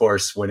 And then, of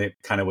course, when it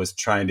kind of was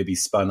trying to be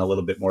spun a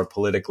little bit more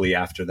politically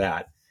after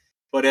that.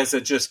 But as a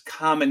just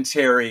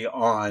commentary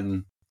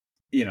on,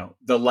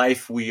 the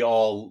life we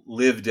all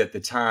lived at the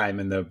time,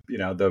 and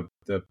the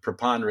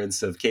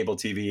preponderance of cable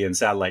TV and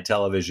satellite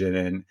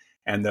television,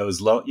 and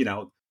those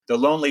the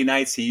lonely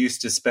nights he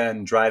used to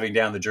spend driving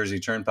down the Jersey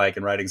Turnpike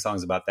and writing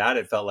songs about that.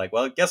 It felt like,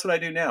 well, guess what I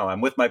do now?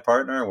 I'm with my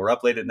partner and we're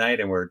up late at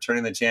night and we're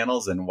turning the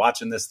channels and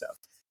watching this stuff.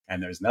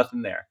 And there's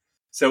nothing there.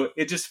 So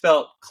it just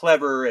felt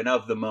clever and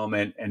of the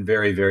moment and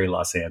very, very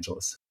Los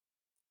Angeles.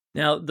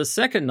 Now, the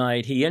second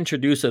night, he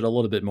introduced it a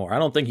little bit more. I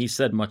don't think he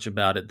said much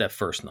about it that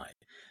first night.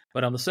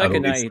 But on the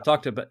second night, he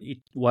talked about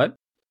what?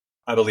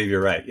 I believe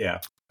you're right. Yeah.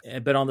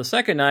 But on the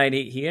second night,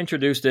 he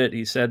introduced it.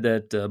 He said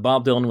that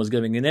Bob Dylan was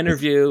giving an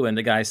interview, and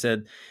the guy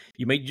said,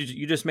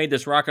 "You just made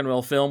this rock and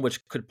roll film, which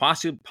could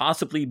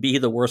possibly be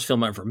the worst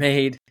film ever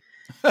made."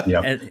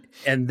 Yeah.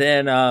 And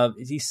then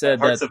he said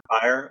Hearts of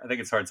Fire. I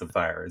think it's Hearts of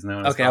Fire, isn't that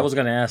what it's okay, called? I was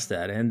going to ask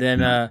that. And then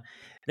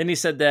then he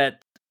said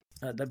that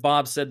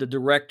Bob said the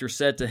director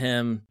said to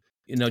him,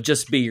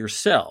 just be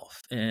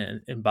yourself.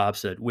 And Bob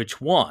said, "Which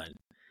one?"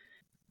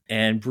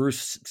 And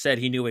Bruce said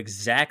he knew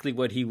exactly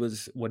what he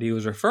was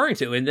referring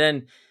to. And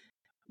then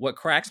what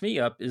cracks me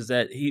up is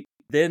that he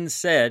then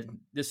said,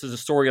 "This is a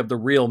story of the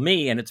real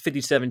me, and it's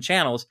 57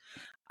 channels."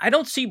 I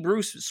don't see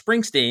Bruce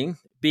Springsteen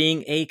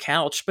being a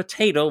couch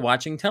potato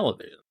watching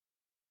television.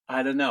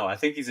 I don't know. I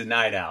think he's a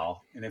night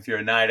owl. And if you're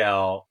a night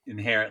owl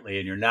inherently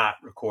and you're not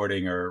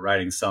recording or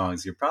writing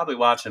songs, you're probably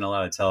watching a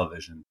lot of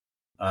television.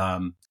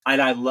 And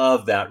I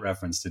love that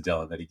reference to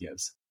Dylan that he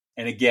gives.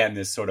 And again,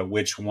 this sort of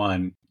which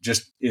one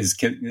just is,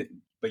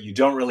 but you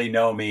don't really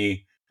know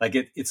me. Like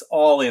it's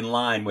all in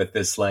line with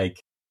this,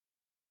 like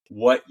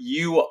what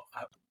you,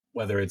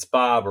 whether it's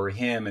Bob or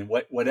him, and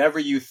whatever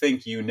you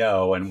think you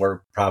know, and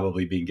we're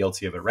probably being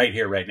guilty of it right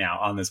here, right now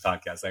on this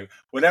podcast. Like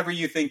whatever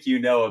you think you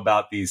know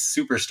about these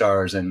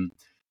superstars and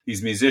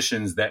these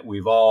musicians that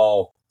we've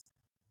all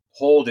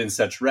hold in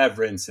such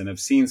reverence and have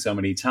seen so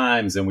many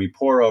times, and we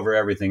pour over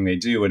everything they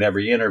do in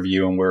every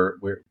interview, and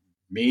we're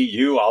me,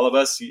 you, all of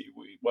us.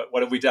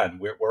 What have we done?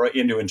 We're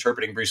into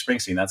interpreting Bruce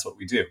Springsteen. That's what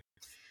we do.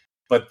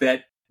 But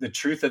that the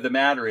truth of the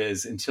matter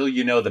is, until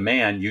you know the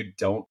man, you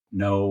don't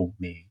know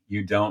me.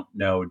 You don't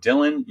know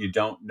Dylan. You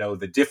don't know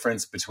the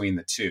difference between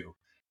the two.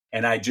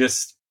 And I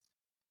just,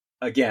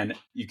 again,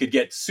 you could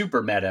get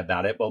super meta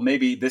about it. Well,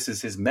 maybe this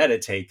is his meta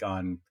take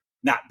on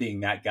not being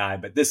that guy,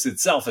 but this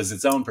itself is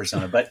its own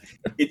persona. But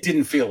it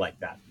didn't feel like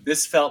that.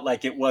 This felt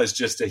like it was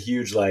just a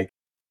huge, like,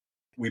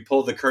 we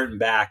pulled the curtain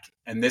back,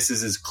 and this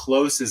is as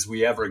close as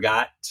we ever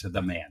got to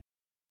the man.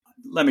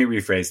 Let me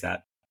rephrase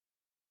that.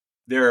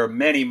 There are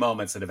many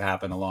moments that have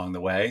happened along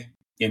the way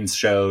in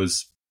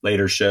shows,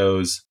 later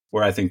shows,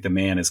 where I think the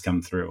man has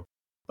come through.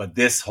 But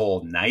this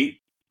whole night,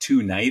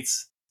 2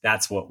 nights,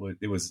 that's what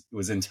it was. It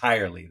was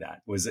entirely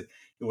that.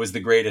 It was the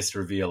greatest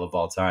reveal of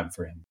all time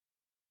for him.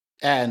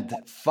 And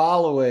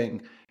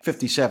following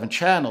 57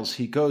 Channels,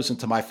 he goes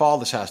into My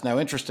Father's House. Now,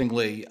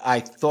 interestingly, I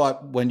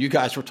thought when you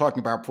guys were talking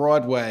about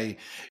Broadway,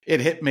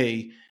 it hit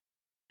me.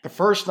 The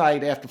first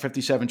night after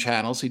 57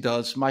 Channels, he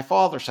does My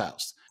Father's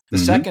House. The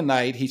second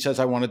night, he says,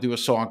 I want to do a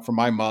song for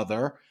my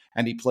mother,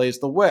 and he plays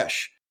The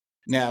Wish.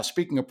 Now,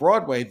 speaking of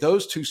Broadway,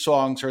 those 2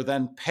 songs are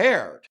then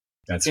paired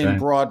in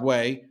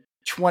Broadway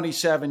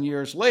 27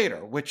 years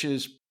later, which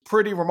is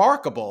pretty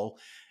remarkable.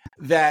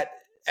 That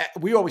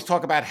we always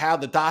talk about how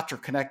the dots are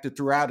connected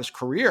throughout his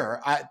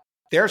career.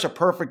 There's a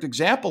perfect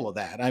example of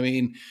that. I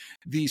mean,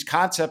 these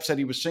concepts that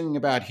he was singing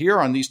about here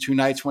on these 2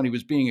 nights when he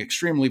was being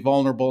extremely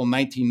vulnerable in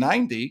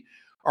 1990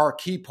 are a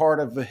key part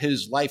of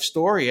his life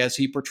story as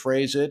he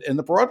portrays it in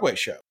the Broadway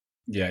show.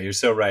 Yeah, you're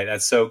so right.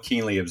 That's so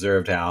keenly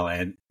observed, Hal.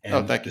 And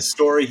the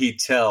story he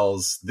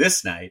tells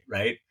this night,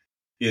 right,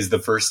 is the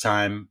first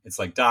time it's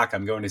like, Doc,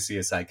 I'm going to see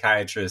a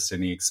psychiatrist,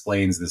 and he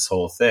explains this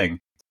whole thing.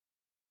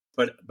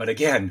 But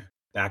again,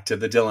 back to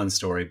the Dylan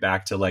story,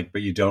 back to like,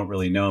 but you don't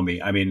really know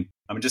me. I mean,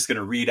 I'm just going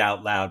to read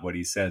out loud what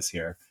he says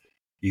here.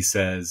 He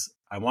says,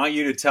 I want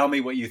you to tell me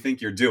what you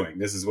think you're doing.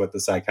 This is what the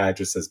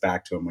psychiatrist says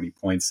back to him when he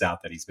points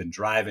out that he's been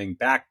driving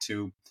back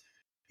to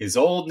his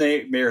old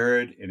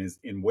neighborhood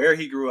in where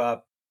he grew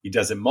up. He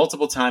does it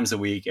multiple times a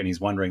week, and he's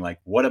wondering, like,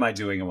 what am I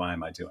doing and why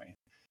am I doing it?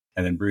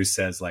 And then Bruce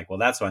says, like, well,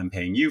 that's what I'm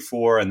paying you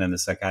for. And then the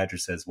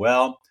psychiatrist says,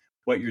 well,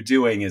 what you're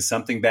doing is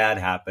something bad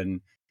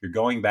happened. You're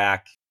going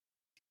back.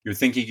 You're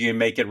thinking you can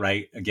make it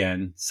right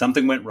again.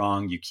 Something went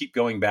wrong. You keep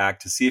going back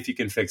to see if you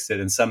can fix it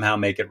and somehow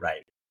make it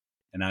right.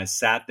 And I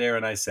sat there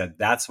and I said,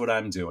 that's what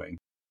I'm doing.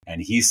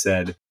 And he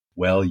said,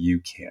 well,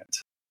 you can't.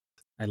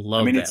 I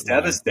love that. I mean, it's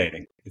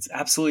devastating. It's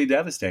absolutely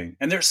devastating.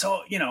 And there's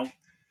so,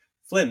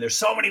 Flynn, there's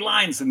so many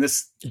lines in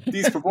these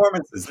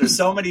performances. There's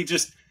so many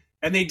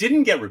and they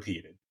didn't get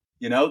repeated.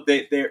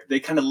 They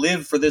kind of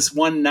live for this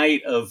one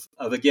night of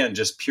again,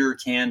 just pure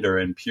candor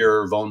and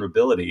pure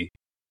vulnerability.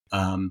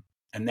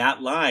 And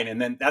that line, and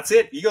then that's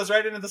it. He goes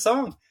right into the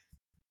song.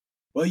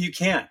 Well, you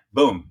can't.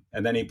 Boom.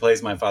 And then he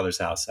plays My Father's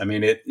House. I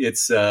mean,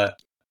 it's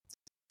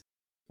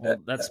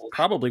that's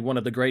probably one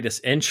of the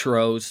greatest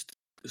intros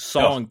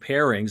song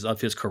pairings of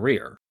his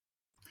career.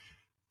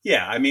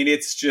 Yeah. I mean,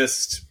 it's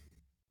just,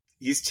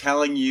 he's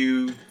telling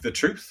you the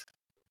truth.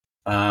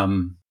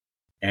 And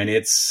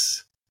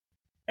it's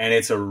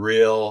a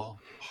real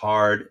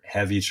hard,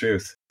 heavy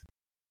truth.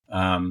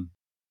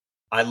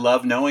 I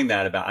love knowing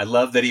that I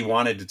love that he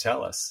wanted to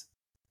tell us.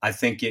 I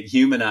think it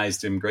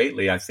humanized him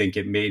greatly. I think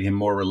it made him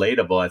more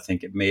relatable. I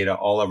think it made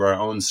all of our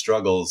own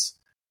struggles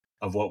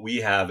of what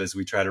we have as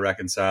we try to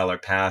reconcile our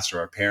past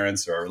or our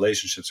parents or our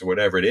relationships or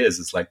whatever it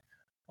is. It's like,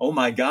 oh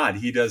my God,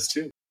 he does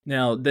too.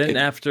 Now, then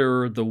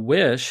after The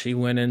Wish, he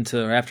went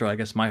after, I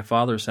guess, My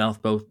Father's House,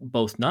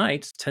 both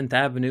nights, 10th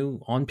Avenue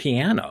on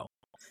piano.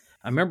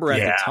 I remember at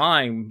the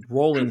time,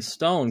 Rolling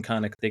Stone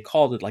they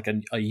called it like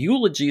a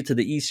eulogy to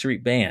the E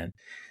Street Band.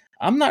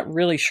 I'm not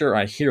really sure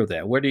I hear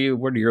that. What are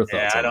your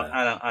thoughts on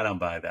that? I don't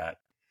buy that.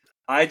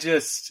 I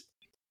just,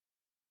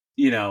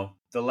 the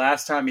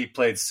last time he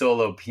played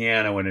solo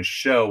piano in a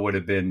show would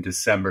have been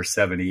December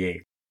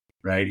 78,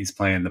 right? He's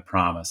playing The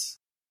Promise.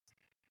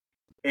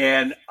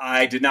 And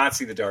I did not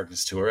see the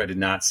Darkness tour. I did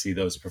not see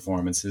those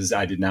performances.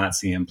 I did not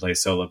see him play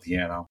solo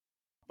piano.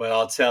 But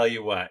I'll tell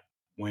you what,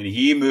 when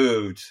he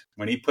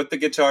put the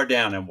guitar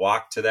down and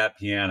walked to that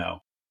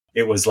piano,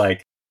 it was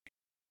like,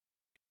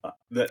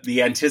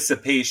 the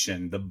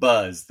anticipation, the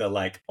buzz, the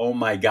like, oh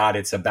my God,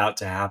 it's about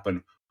to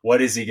happen.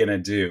 What is he going to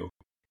do?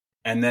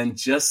 And then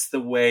just the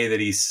way that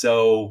he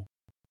so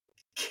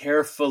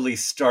carefully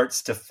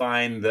starts to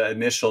find the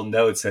initial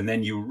notes, and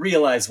then you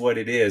realize what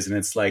it is. And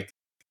it's like,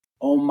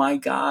 oh my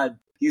God,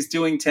 he's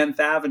doing 10th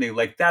Avenue.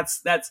 Like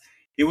it's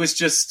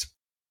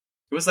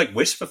it was like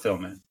wish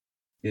fulfillment,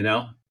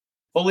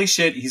 holy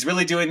shit, he's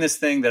really doing this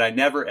thing that I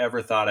never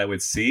ever thought I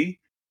would see.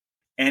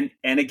 And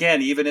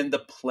again, even in the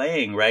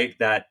playing, right,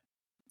 that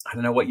I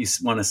don't know what you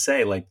want to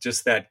say, like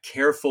just that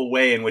careful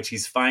way in which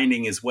he's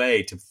finding his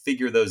way to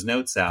figure those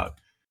notes out.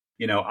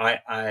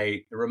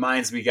 It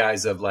reminds me,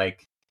 guys, of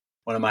like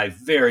one of my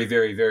very,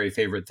 very, very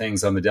favorite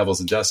things on the Devils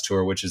and Dust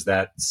tour, which is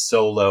that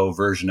solo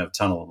version of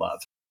Tunnel of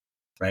Love,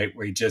 right?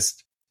 Where he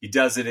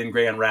does it in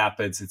Grand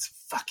Rapids. It's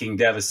fucking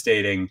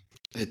devastating.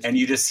 And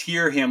you just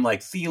hear him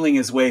like feeling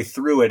his way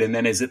through it. And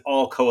then as it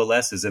all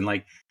coalesces, and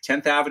like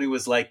 10th Avenue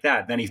was like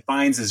that. Then he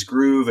finds his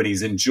groove and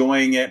he's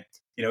enjoying it.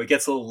 He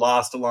gets a little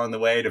lost along the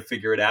way to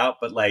figure it out,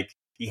 but like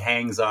he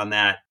hangs on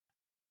that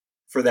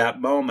for that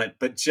moment.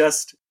 But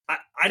just,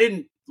 I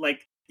didn't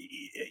like,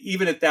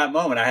 even at that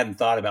moment, I hadn't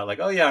thought about like,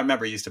 oh yeah, I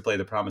remember he used to play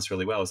The Promise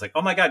really well. I was like,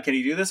 oh my God, can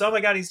he do this? Oh my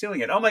God, he's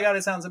doing it. Oh my God,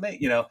 it sounds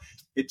amazing.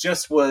 It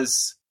just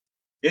was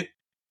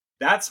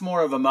that's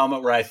more of a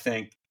moment where I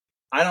think,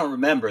 I don't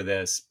remember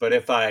this, but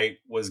if I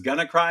was going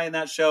to cry in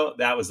that show,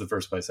 that was the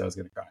first place I was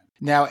going to cry.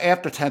 Now,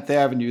 after 10th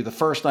Avenue, the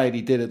first night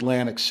he did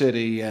Atlantic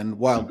City and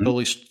Wild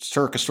Billy's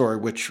Circus Story,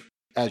 which,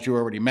 as you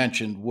already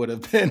mentioned, would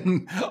have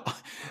been,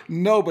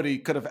 nobody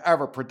could have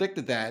ever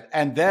predicted that.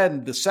 And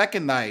then the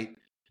second night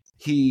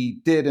he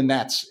did,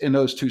 in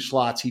those two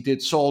slots, he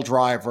did Soul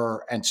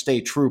Driver and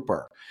State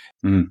Trooper.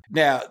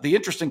 Now, the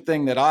interesting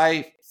thing that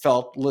I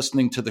felt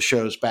listening to the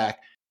shows back,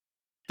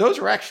 those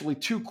are actually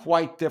two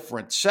quite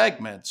different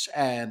segments.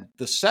 And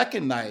the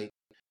second night,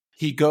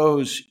 he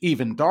goes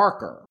even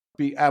darker.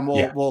 And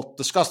we'll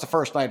discuss the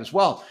first night as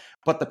well.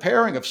 But the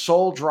pairing of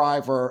Soul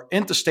Driver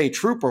into State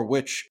Trooper,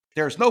 which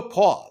there's no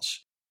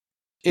pause,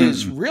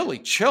 is really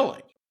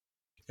chilling.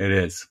 It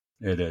is.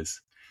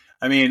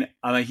 I mean,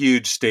 I'm a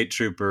huge State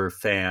Trooper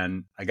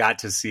fan. I got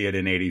to see it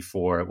in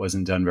 '84. It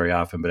wasn't done very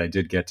often, but I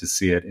did get to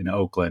see it in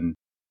Oakland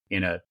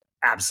in a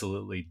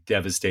absolutely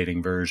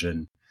devastating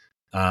version.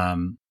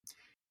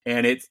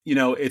 And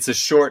it's a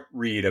short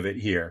read of it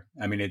here.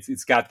 I mean,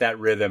 it's got that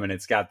rhythm and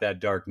it's got that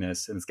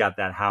darkness and it's got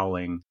that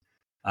howling.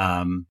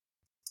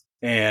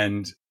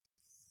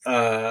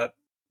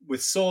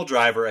 With Soul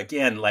Driver,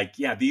 again, like,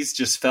 yeah, these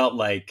just felt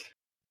like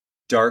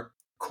dark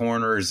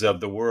corners of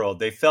the world.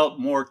 They felt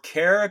more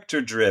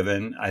character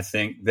driven, I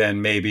think,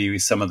 than maybe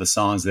some of the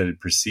songs that had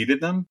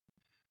preceded them.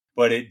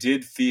 But it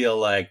did feel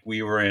like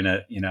we were in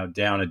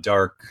down a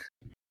dark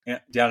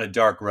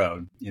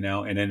road,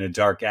 and in a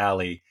dark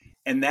alley.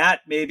 And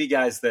that maybe,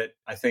 guys, that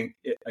I think,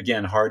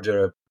 again, hard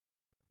to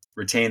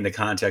retain the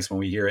context when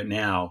we hear it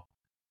now.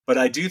 But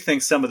I do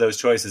think some of those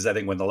choices, I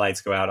think when the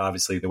lights go out,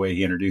 obviously the way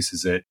he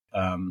introduces it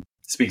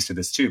speaks to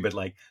this too. But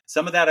like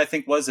some of that, I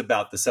think, was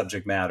about the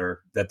subject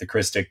matter that the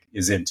Christic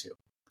is into,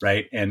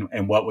 right? And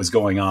what was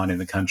going on in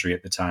the country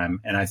at the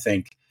time. And I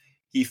think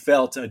he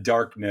felt a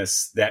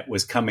darkness that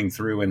was coming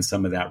through in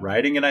some of that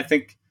writing. And I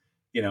think,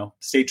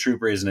 State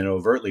Trooper isn't an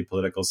overtly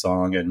political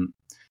song,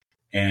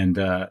 and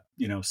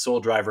Soul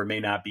Driver may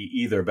not be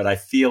either, but I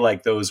feel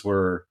like those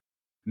were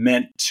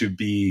meant to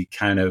be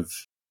kind of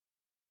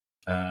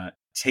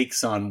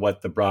takes on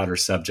what the broader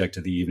subject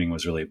of the evening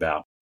was really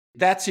about.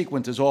 That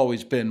sequence has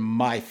always been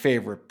my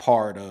favorite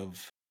part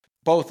of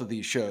both of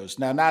these shows.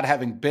 Now, not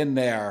having been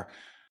there,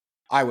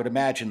 I would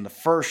imagine the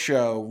first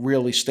show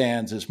really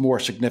stands as more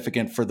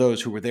significant for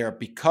those who were there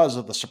because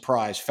of the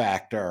surprise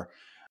factor.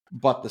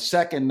 But the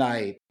second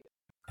night,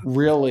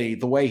 really,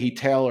 the way he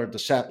tailored the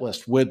set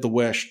list with The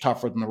Wish,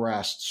 Tougher Than the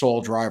Rest,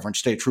 Soul Driver, and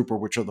State Trooper,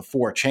 which are the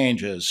four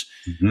changes,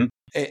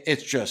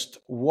 it's just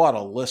what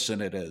a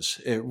listen it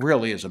is. It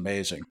really is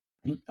amazing.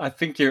 I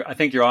think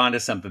you're onto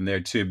something there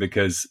too,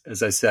 because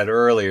as I said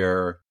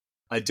earlier,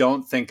 I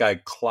don't think I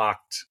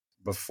clocked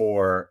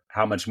before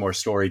how much more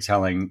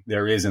storytelling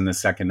there is in the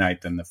second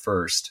night than the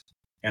first.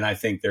 And I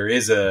think there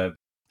is a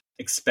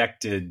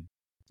expected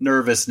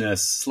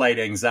nervousness, slight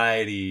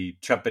anxiety,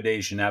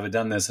 trepidation. I haven't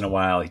done this in a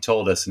while. He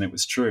told us, and it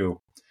was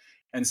true.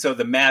 And so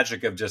the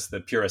magic of just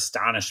the pure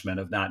astonishment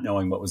of not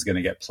knowing what was going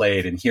to get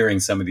played and hearing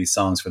some of these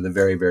songs for the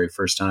very, very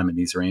first time in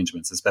these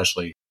arrangements,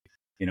 especially,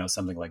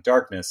 something like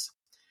Darkness.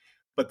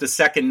 But the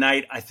second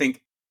night, I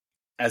think,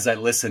 as I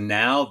listen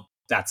now,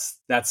 that's.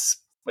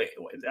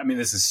 I mean,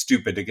 this is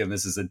stupid. Again,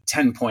 this is a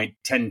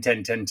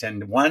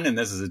 10.10.10.10.10.1, and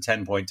this is a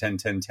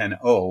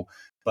 10.10.10.10.0.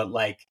 But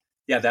like,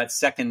 yeah, that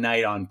second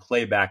night on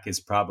playback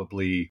is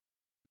probably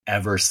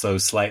ever so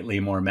slightly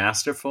more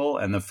masterful,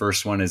 and the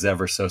first one is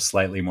ever so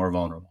slightly more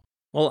vulnerable.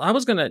 Well, I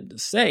was going to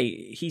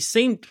say, he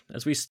seemed,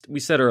 as we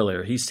said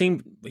earlier, he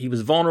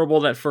was vulnerable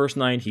that first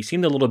night. He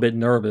seemed a little bit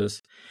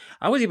nervous.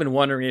 I was even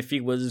wondering if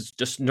he was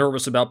just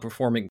nervous about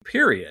performing,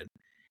 period.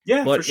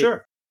 Yeah, for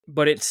sure.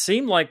 But it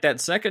seemed like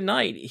that second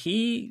night,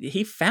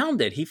 he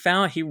found it.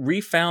 He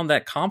refound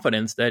that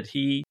confidence that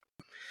he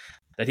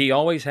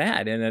always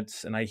had, and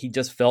he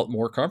just felt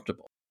more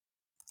comfortable.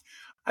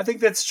 I think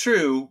that's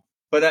true,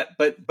 but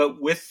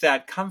with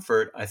that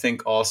comfort, I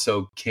think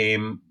also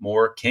came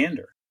more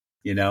candor.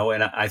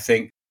 And I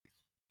think,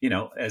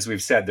 as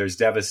we've said, there's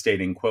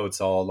devastating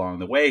quotes all along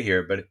the way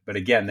here. But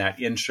again,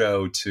 that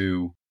intro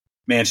to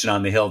Mansion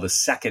on the Hill, the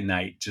second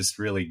night, just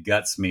really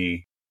guts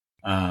me.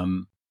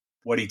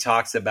 What he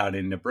talks about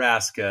in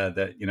Nebraska,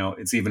 that,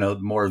 it's even a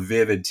more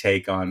vivid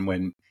take on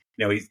when,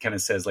 he kind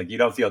of says, like, you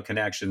don't feel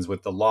connections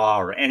with the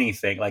law or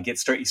anything. Like he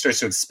starts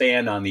to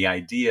expand on the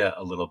idea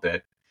a little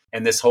bit.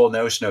 And this whole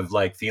notion of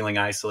like feeling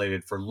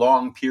isolated for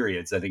long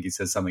periods. I think he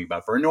says something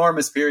about for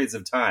enormous periods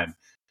of time,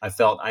 I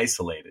felt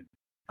isolated,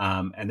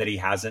 and that he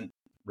hasn't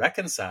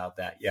reconciled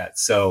that yet.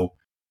 So,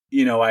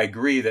 I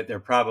agree that there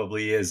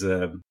probably is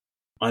a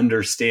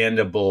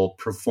understandable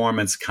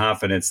performance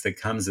confidence that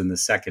comes in the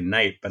second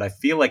night, but I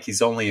feel like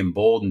he's only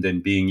emboldened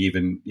in being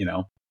even,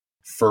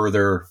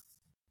 further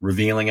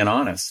revealing and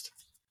honest.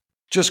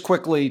 Just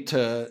quickly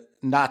to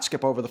not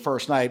skip over the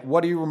first night,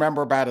 what do you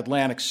remember about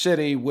Atlantic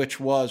City, which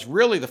was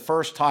really the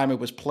first time it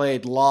was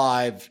played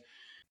live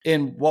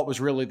in what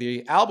was really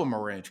the album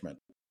arrangement?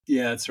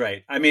 Yeah, that's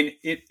right. I mean,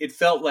 it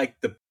felt like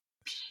the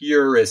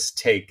purest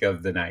take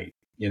of the night,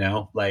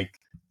 like,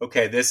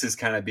 okay, this is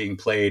kind of being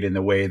played in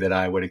the way that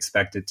I would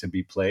expect it to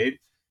be played.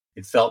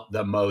 It felt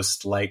the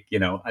most like,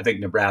 I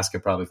think Nebraska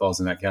probably falls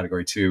in that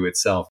category too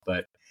itself.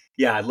 But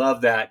yeah, I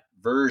love that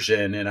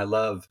version. And I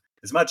love,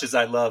 as much as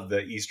I love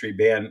the E Street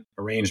Band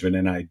arrangement,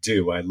 and I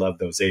love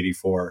those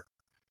 84,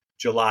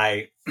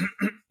 July,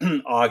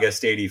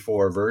 August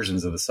 84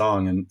 versions of the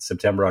song, and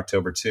September,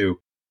 October too.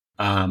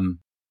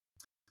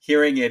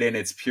 Hearing it in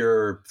its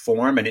pure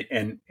form,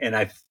 and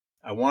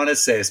I want to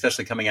say,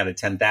 especially coming out of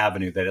 10th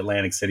Avenue, that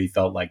Atlantic City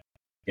felt like,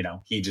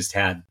 he just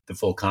had the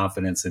full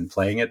confidence in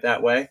playing it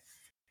that way.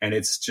 And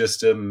it's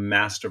just a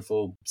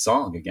masterful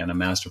song, again, a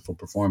masterful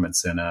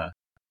performance. And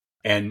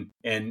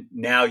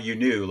now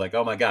like,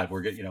 oh my God,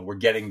 we're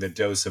getting the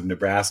dose of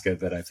Nebraska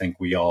that I think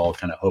we all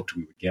kind of hoped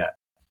we would get.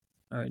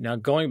 All right. Now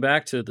going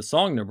back to the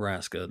song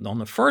Nebraska, on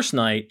the first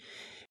night,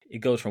 it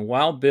goes from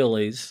Wild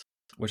Billy's,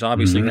 which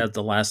obviously has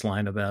the last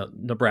line about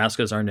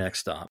Nebraska's our next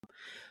stop.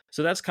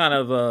 So that's kind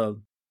of a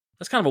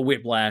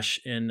whiplash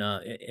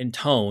in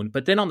tone.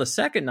 But then on the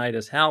second night,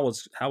 as Hal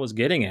was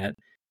getting at,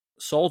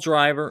 Soul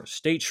Driver,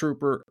 State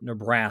Trooper,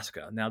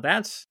 Nebraska. Now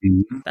that's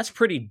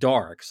pretty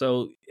dark.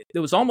 So it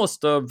was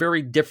almost a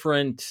very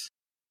different.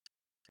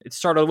 It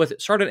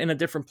started in a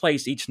different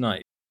place each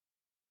night.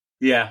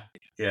 Yeah.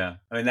 I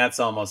mean, that's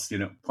almost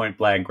Point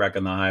Blank, Wreck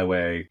on the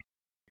Highway,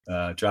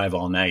 Drive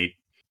All Night,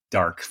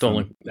 dark.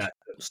 Stolen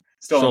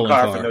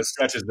car from those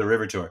stretches of the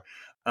River Tour.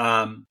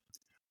 I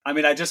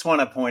mean, I just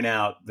want to point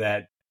out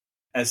that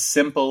as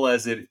simple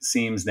as it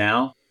seems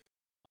now,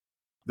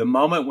 the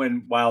moment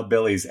when Wild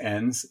Billy's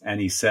ends and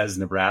he says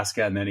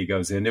Nebraska and then he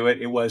goes into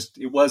it, it was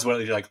one of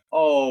these like,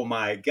 oh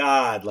my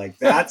God, like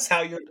that's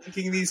how you're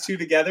linking these two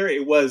together.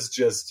 It was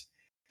just,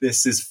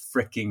 this is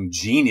freaking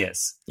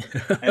genius.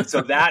 And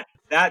so that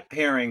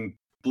pairing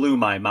blew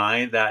my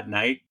mind that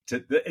night.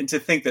 And to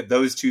think that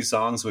those two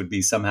songs would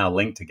be somehow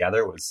linked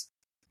together was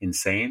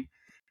insane.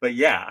 But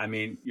yeah, I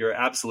mean, you're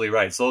absolutely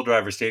right. Soul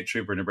Driver, State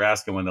Trooper,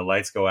 Nebraska, when the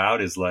lights go out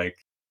is like,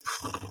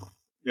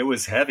 it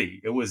was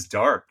heavy. It was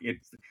dark.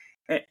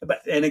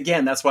 And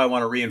again, that's why I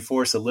want to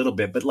reinforce a little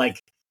bit, but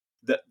like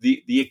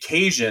the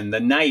occasion, the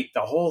night,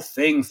 the whole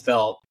thing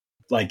felt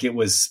like it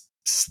was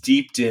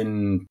steeped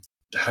in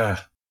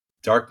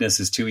darkness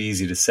is too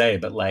easy to say,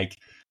 but like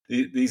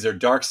these are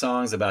dark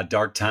songs about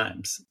dark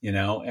times,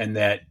 and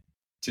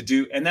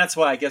that's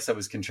why I guess I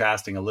was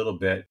contrasting a little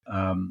bit,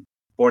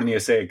 Born in the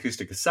USA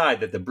acoustic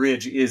aside, that the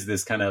bridge is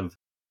this kind of,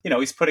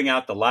 he's putting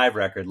out the live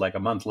record like a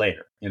month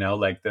later,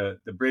 like the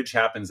bridge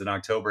happens in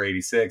October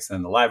 86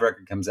 and the live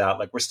record comes out.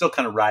 Like we're still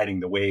kind of riding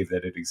the wave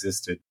that it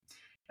existed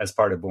as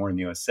part of Born in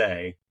the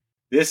USA.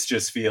 This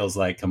just feels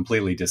like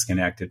completely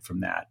disconnected from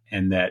that.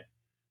 And that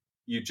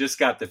you just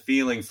got the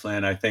feeling,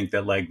 Flynn, I think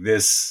that like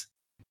this,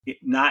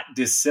 not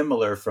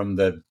dissimilar from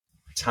the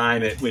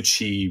time at which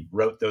he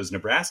wrote those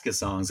Nebraska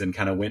songs and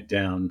kind of went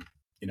down,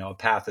 a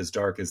path as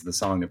dark as the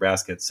song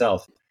Nebraska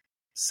itself.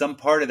 Some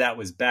part of that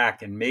was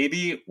back, and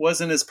maybe it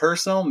wasn't as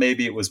personal.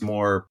 Maybe it was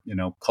more,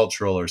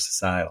 cultural or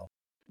societal.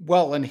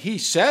 Well, and he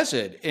says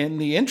it in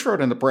the intro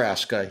to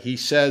Nebraska. He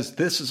says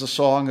this is a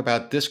song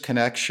about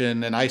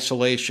disconnection and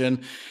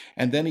isolation.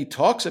 And then he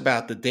talks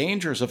about the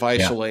dangers of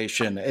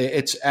isolation. Yeah.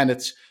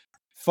 It's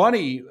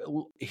funny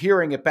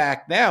hearing it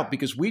back now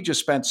because we just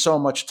spent so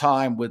much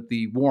time with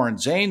the Warren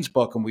Zanes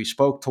book and we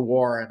spoke to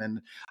Warren.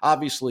 And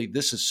obviously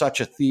this is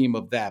such a theme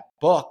of that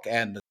book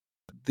and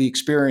the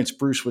experience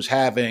Bruce was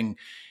having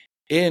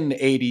in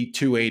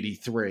 82,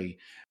 83.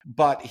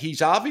 But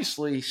he's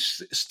obviously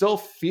still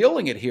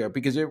feeling it here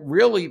because it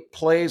really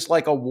plays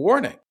like a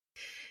warning.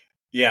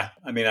 Yeah.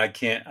 I mean, I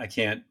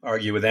can't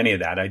argue with any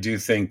of that. I do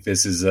think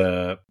this is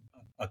a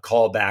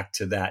callback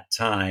to that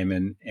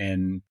time.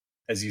 And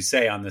as you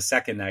say, on the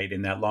second night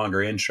in that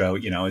longer intro,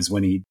 is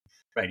when he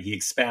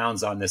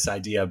expounds on this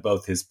idea of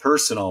both his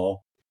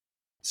personal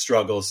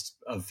struggles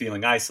of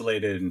feeling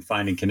isolated and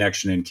finding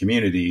connection and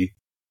community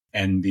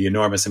and the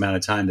enormous amount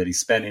of time that he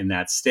spent in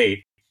that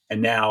state.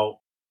 And now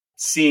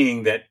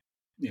seeing that,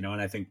 and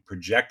I think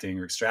projecting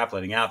or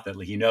extrapolating out that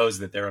he knows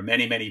that there are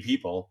many, many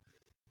people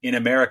in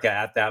America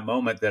at that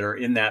moment that are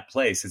in that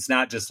place. It's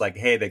not just like,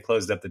 hey, they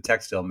closed up the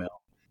textile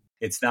mill.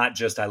 it's not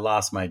just I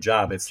lost my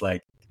job. It's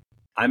like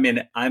I'm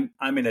in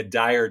a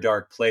dire,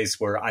 dark place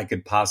where I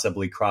could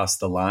possibly cross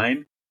the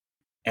line,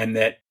 and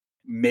that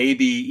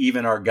maybe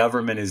even our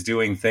government is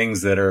doing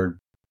things that are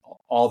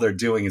all they're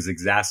doing is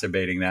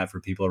exacerbating that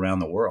for people around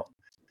the world.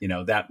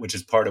 That which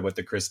is part of what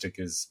the Christic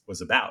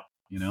was about.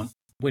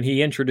 When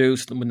he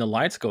introduced When the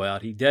Lights Go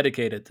Out, he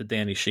dedicated to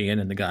Danny Sheehan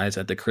and the guys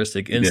at the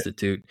Christic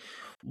Institute.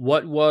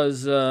 What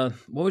was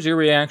your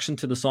reaction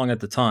to the song at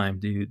the time?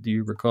 Do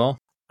you recall?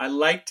 I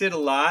liked it a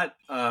lot.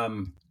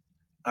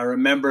 I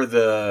remember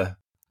the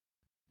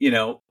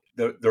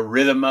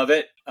rhythm of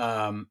it.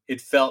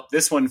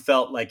 This one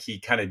felt like he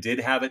kind of did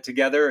have it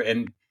together.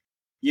 And,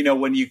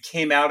 when you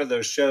came out of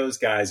those shows,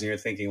 guys, and you're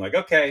thinking like,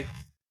 okay,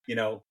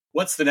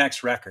 what's the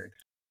next record?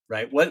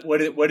 Right. What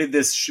did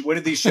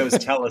these shows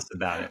tell us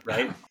about it?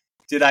 Right.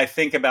 Did I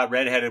think about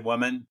Redheaded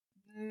Woman?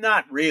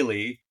 Not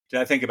really.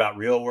 Did I think about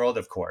Real World?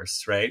 Of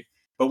course. Right.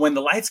 But When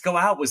the Lights Go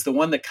Out was the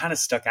one that kind of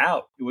stuck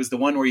out. It was the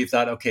one where you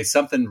thought, okay,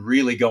 something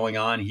really going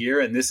on here,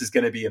 and this is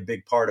going to be a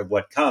big part of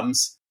what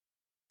comes.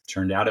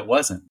 Turned out it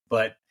wasn't.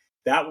 But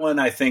that one,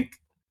 I think,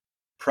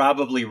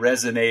 probably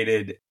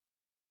resonated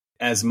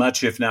as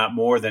much, if not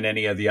more, than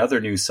any of the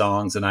other new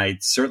songs. And I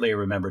certainly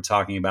remember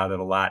talking about it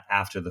a lot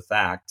after the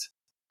fact.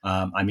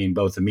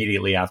 Both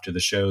immediately after the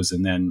shows.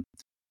 And then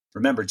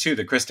remember, too,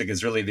 the Christic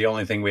is really the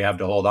only thing we have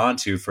to hold on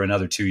to for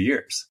another 2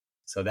 years.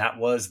 So that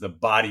was the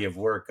body of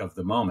work of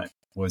the moment,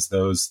 was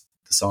the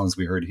songs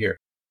we heard here.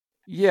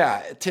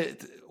 Yeah.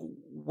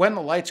 When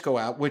the Lights Go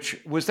Out,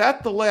 which was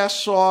that the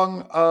last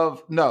song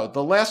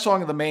the last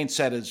song of the main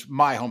set is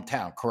My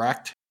Hometown,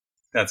 correct?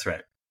 That's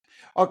right.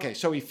 Okay.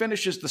 So he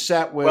finishes the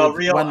set with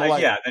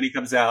then he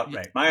comes out,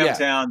 right. My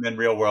Hometown, then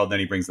Real World, then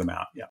he brings them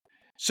out. Yeah.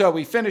 So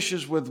he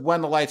finishes with When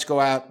the Lights Go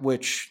Out,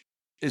 which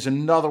is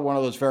another one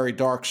of those very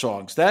dark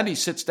songs. Then he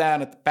sits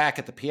down back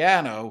at the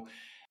piano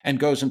and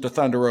goes into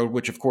Thunder Road,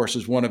 which, of course,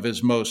 is one of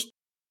his most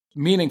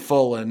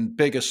meaningful and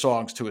biggest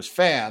songs to his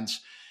fans.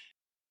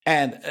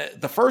 And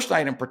the first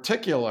night in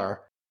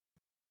particular,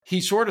 he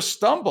sort of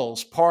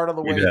stumbles part of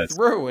the way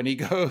through, and he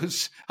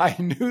goes, I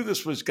knew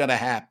this was going to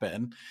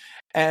happen.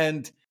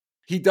 And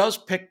he does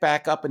pick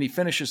back up and he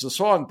finishes the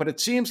song. But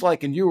it seems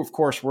like, and you, of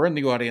course, were in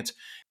the audience,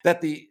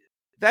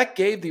 that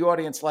gave the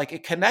audience, like,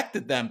 it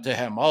connected them to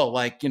him. Oh,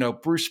 like,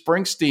 Bruce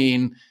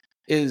Springsteen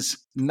is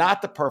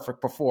not the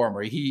perfect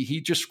performer.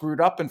 He just screwed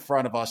up in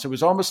front of us. It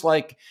was almost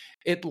like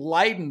it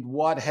lightened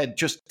what had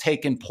just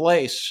taken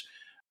place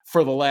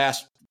for the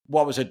last,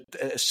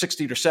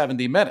 60 to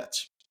 70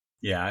 minutes.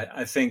 Yeah,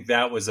 I think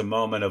that was a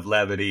moment of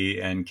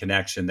levity and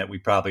connection that we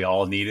probably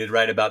all needed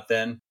right about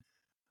then.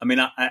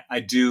 I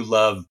do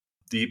love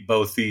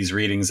both these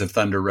readings of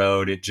Thunder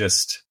Road.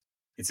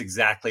 It's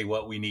exactly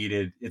what we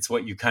needed. It's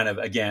what you kind of,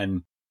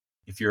 again,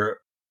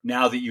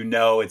 now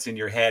that it's in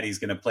your head, he's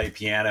going to play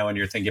piano and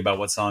you're thinking about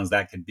what songs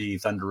that could be.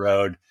 Thunder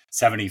Road,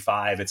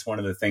 75. It's one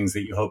of the things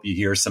that you hope you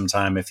hear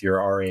sometime if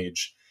you're our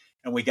age.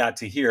 And we got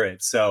to hear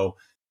it. So,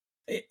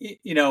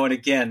 and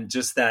again,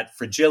 just that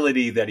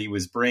fragility that he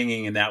was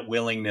bringing and that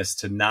willingness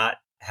to not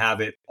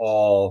have it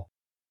all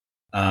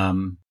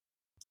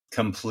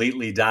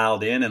completely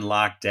dialed in and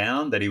locked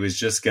down, that he was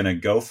just going to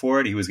go for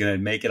it. He was going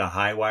to make it a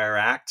high wire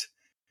act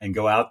and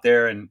go out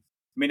there and,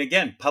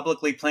 again,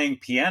 publicly playing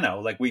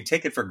piano. Like, we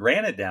take it for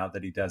granted now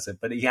that he does it,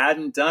 but he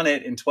hadn't done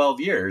it in 12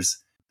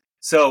 years.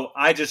 So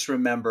I just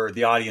remember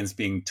the audience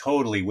being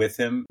totally with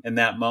him in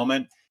that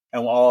moment,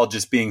 and all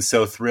just being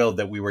so thrilled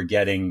that we were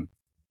getting,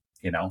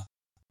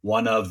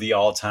 one of the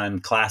all-time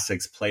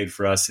classics played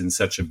for us in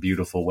such a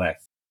beautiful way.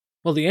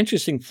 Well, the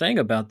interesting thing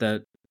about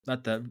that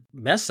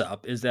mess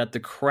up is that the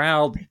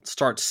crowd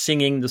starts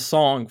singing the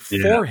song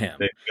for him.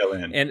 They fill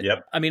in.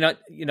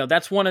 And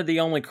that's one of the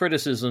only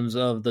criticisms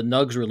of the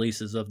Nugs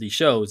releases of these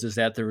shows, is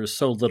that there is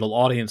so little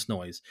audience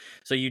noise.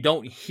 So you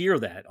don't hear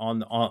that on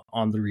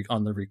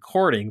the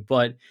recording,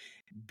 but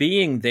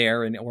being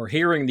there or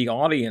hearing the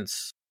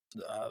audience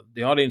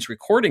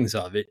recordings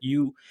of it,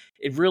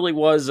 it really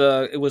was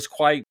it was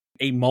quite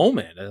a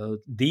moment,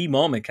 the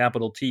moment,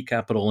 capital T,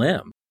 capital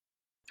M.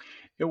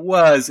 It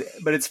was,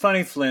 but it's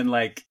funny, Flynn,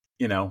 like,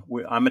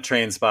 I'm a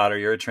train spotter,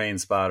 you're a train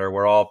spotter.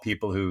 We're all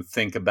people who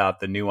think about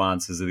the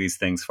nuances of these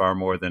things far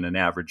more than an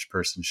average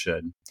person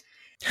should.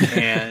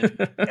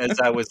 And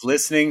as I was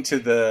listening to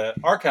the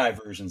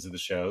archive versions of the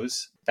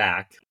shows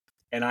back,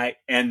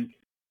 and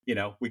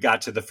we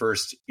got to the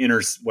first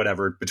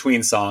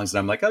between songs, and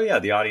I'm like, oh yeah,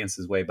 the audience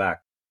is way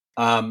back.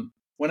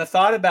 When I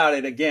thought about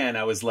it again,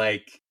 I was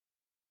like,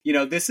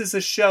 this is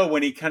a show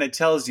when he kind of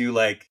tells you,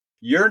 like,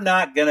 you're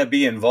not going to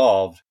be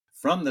involved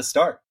from the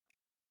start.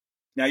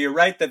 Now, you're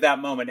right that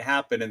moment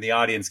happened and the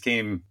audience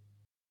came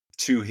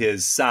to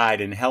his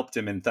side and helped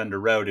him in Thunder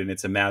Road. And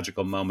it's a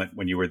magical moment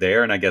when you were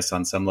there. And I guess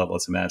on some level,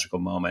 it's a magical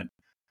moment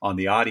on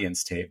the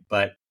audience tape.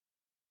 But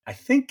I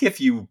think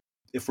if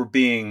we're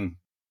being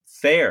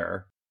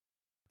fair,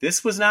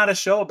 this was not a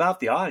show about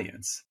the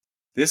audience.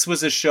 This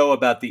was a show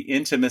about the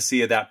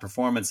intimacy of that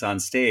performance on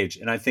stage.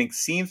 And I think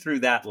seen through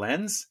that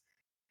lens,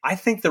 I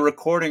think the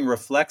recording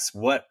reflects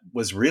what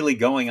was really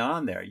going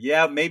on there.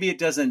 Yeah, maybe it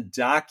doesn't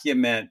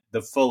document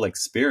the full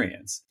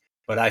experience,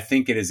 but I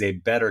think it is a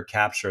better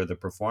capture of the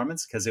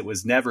performance because it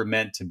was never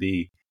meant to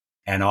be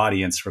an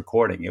audience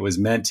recording. It was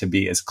meant to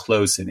be as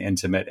close and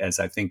intimate as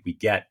I think we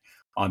get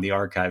on the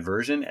archive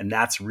version. And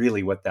that's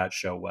really what that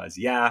show was.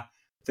 Yeah,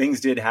 things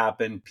did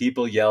happen.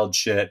 People yelled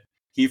shit.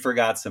 He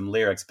forgot some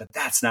lyrics, but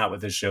that's not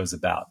what this show's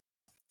about.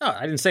 No,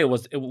 I didn't say it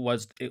was.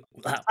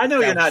 I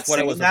know you're not what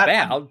saying it was that,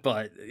 about,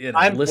 but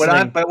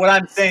listening. What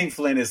I'm saying,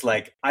 Flynn, is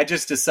like I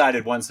just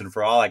decided once and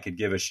for all I could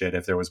give a shit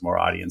if there was more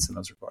audience in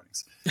those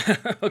recordings.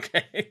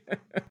 Okay.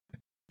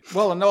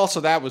 Well, and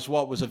also that was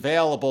what was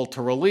available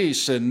to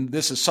release, and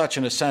this is such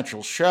an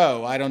essential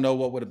show. I don't know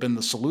what would have been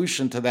the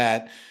solution to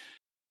that.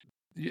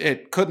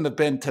 It couldn't have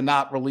been to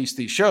not release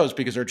these shows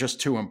because they're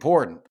just too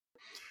important.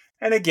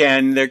 And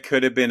again, there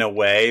could have been a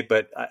way,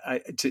 but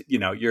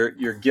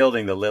you're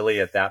gilding the lily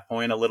at that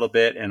point a little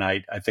bit, and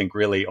I think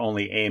really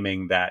only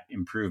aiming that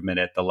improvement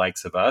at the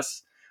likes of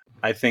us.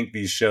 I think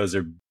these shows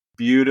are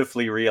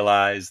beautifully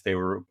realized. They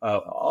were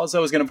also,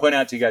 I was going to point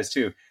out to you guys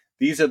too.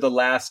 These are the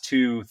last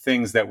two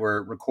things that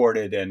were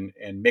recorded and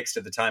mixed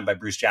at the time by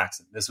Bruce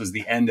Jackson. This was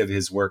the end of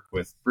his work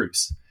with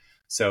Bruce.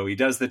 So he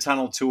does the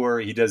Tunnel Tour,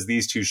 he does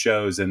these two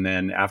shows, and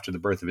then after the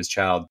birth of his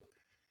child,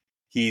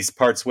 he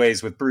parts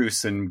ways with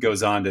Bruce and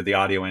goes on to the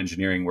audio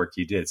engineering work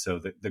he did. So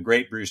the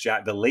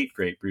late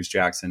great Bruce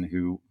Jackson,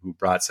 who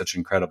brought such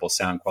incredible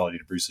sound quality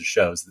to Bruce's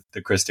shows,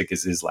 the Christic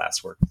is his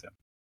last work with him.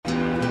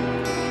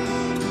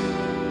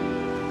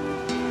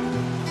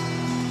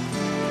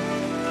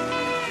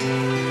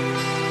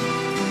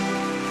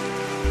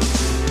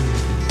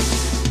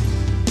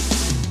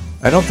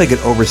 I don't think it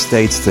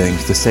overstates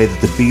things to say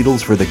that the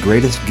Beatles were the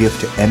greatest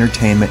gift to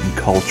entertainment and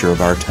culture of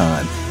our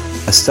time,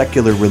 a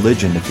secular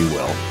religion, if you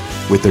will,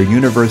 with their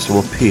universal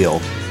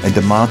appeal and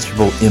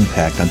demonstrable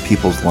impact on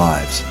people's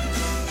lives.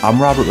 I'm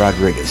Robert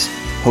Rodriguez,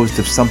 host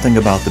of Something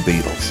About the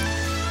Beatles.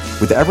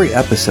 With every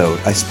episode,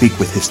 I speak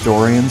with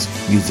historians,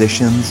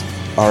 musicians,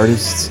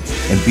 artists,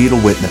 and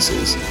Beatle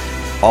witnesses,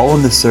 all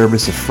in the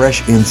service of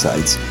fresh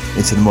insights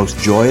into the most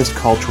joyous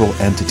cultural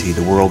entity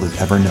the world has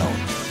ever known.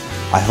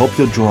 I hope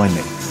you'll join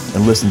me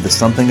and listen to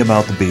Something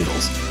About the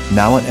Beatles,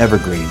 now on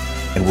Evergreen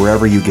and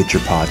wherever you get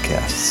your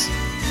podcasts.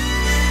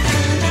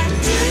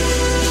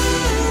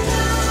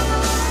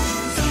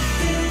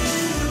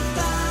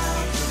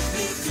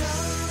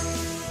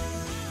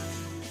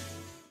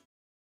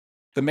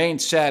 The main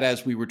set,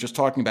 as we were just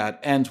talking about,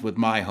 ends with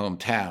My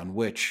Hometown,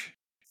 which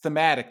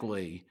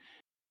thematically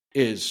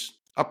is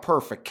a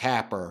perfect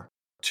capper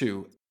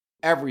to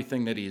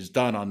everything that he's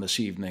done on this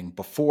evening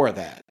before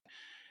that.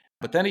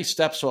 But then he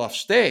steps off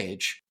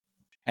stage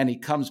and he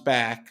comes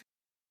back,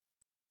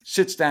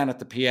 sits down at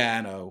the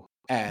piano,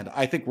 and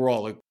I think we're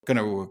all going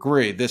to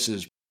agree this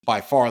is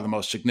by far the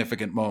most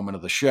significant moment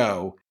of the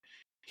show.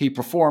 He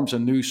performs a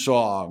new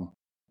song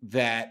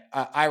that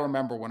I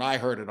remember when I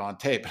heard it on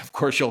tape. Of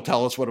course, you'll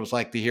tell us what it was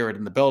like to hear it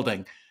in the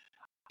building.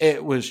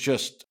 It was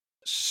just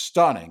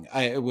stunning.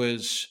 It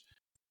was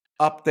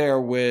up there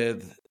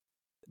with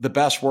the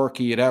best work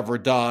he had ever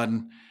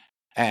done.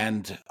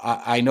 And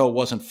I know it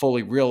wasn't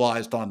fully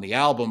realized on the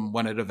album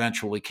when it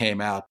eventually came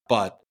out,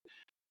 but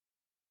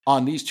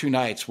on these two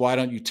nights, why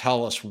don't you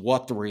tell us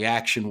what the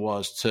reaction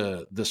was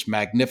to this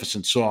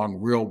magnificent song,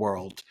 Real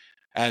World,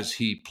 as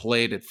he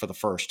played it for the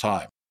first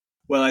time?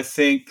 Well, I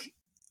think,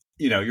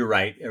 you're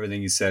right.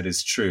 Everything you said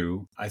is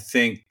true. I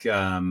think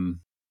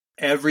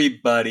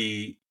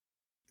everybody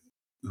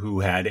who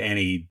had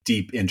any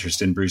deep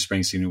interest in Bruce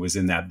Springsteen who was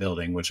in that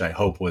building, which I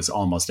hope was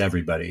almost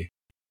everybody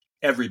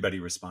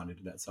responded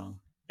to that song.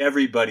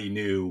 Everybody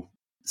knew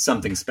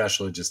something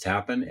special had just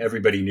happened.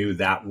 Everybody knew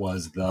that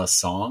was the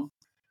song.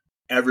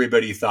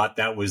 Everybody thought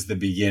that was the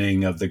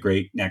beginning of the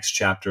great next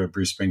chapter of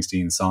Bruce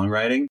Springsteen's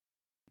songwriting.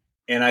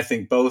 And I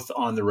think both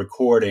on the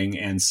recording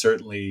and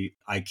certainly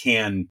I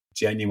can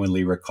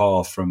genuinely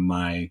recall from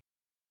my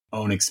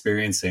own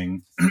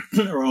experiencing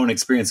or own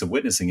experience of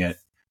witnessing it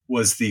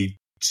was the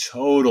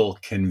total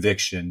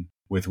conviction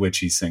with which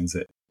he sings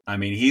it. I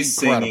mean,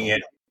 he's Incredible. Singing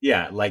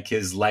it, like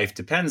his life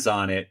depends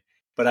on it.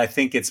 But I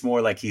think it's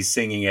more like he's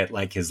singing it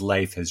like his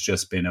life has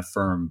just been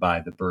affirmed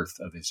by the birth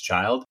of his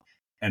child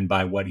and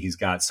by what he's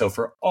got. So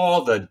for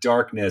all the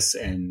darkness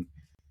and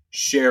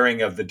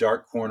sharing of the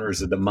dark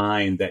corners of the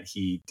mind that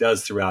he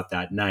does throughout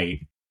that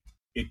night,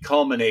 it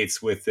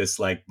culminates with this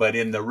but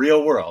in the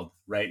real world,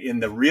 right? In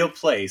the real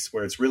place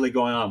where it's really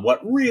going on, what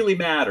really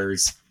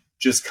matters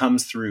just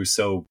comes through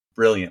so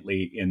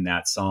brilliantly in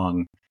that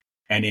song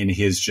and in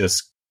his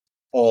just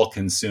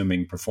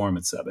all-consuming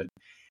performance of it.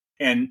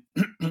 And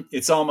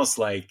it's almost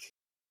like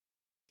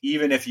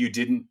even if you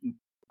didn't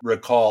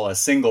recall a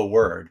single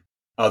word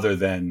other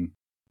than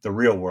the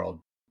real world,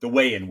 the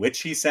way in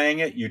which he sang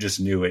it, you just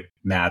knew it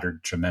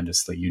mattered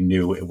tremendously. You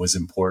knew it was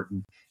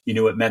important. You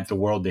knew it meant the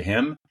world to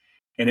him.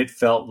 And it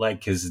felt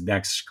like his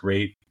next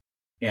great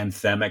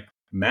anthemic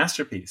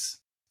masterpiece.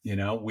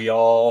 We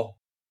all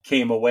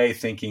came away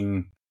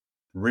thinking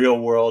Real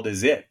World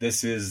is it.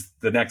 This is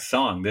the next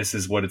song. This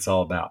is what it's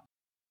all about.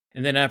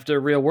 And then after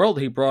Real World,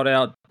 he brought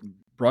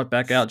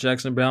back out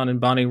Jackson Browne and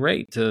Bonnie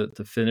Raitt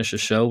to finish the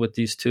show with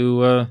these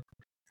two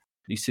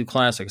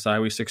classics,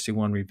 Highway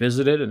 61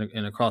 Revisited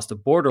and Across the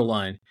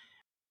Borderline.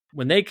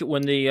 When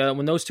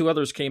those two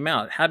others came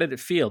out, how did it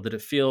feel? Did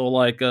it feel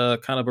like a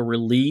kind of a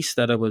release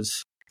that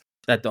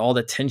all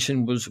the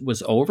tension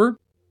was over?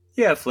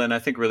 Yeah, Flynn, I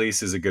think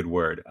release is a good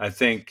word. I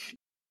think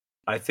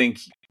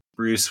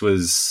Bruce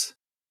was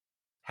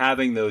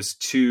having those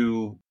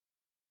two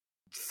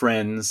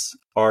friends,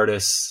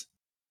 artists,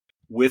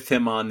 with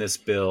him on this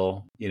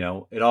bill.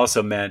 It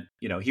also meant,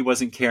 he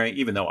wasn't carrying,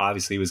 even though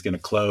obviously he was going to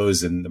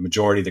close and the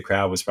majority of the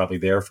crowd was probably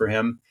there for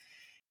him.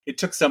 It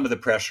took some of the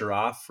pressure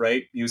off,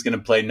 right? He was going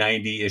to play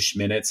 90-ish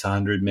minutes,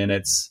 100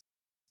 minutes.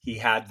 He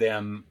had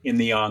them in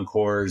the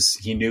encores.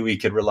 He knew he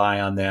could rely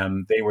on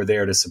them. They were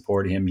there to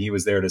support him. He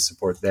was there to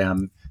support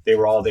them. They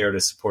were all there to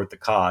support the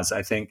cause.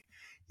 I think,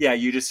 yeah,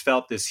 you just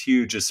felt this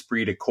huge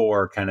esprit de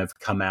corps kind of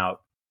come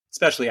out,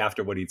 especially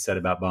after what he'd said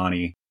about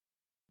Bonnie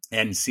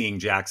and seeing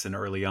Jackson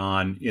early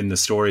on in the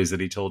stories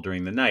that he told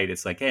during the night.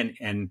 It's like,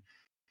 and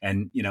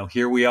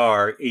here we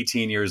are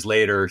 18 years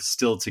later,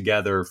 still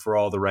together for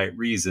all the right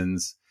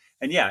reasons.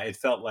 And yeah, it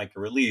felt like a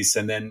release.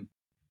 And then,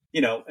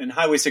 and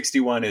Highway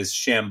 61 is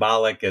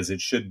shambolic as it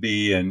should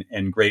be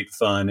and great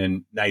fun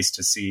and nice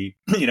to see,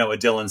 a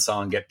Dylan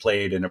song get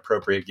played and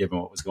appropriate given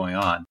what was going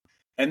on.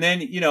 And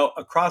then,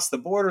 Across the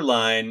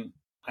Borderline,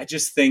 I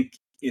just think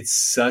it's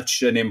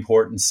such an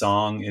important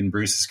song in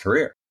Bruce's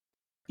career.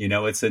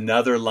 It's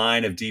another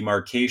line of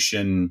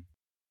demarcation.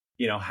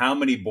 How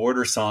many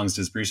border songs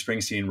does Bruce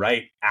Springsteen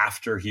write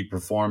after he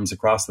performs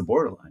Across the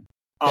Borderline?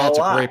 That's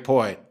a great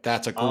point.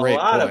 A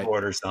lot of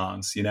border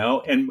songs,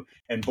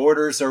 and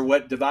borders are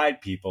what divide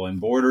people, and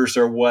borders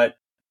are what,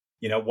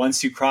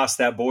 once you cross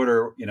that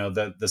border,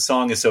 the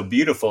song is so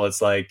beautiful.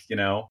 It's like,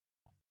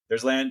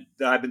 there's land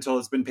that I've been told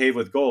it's been paved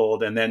with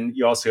gold. And then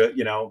you also,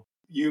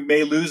 you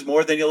may lose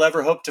more than you'll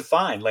ever hope to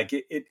find. Like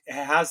it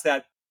has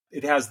that,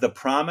 it has the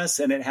promise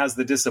and it has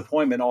the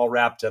disappointment all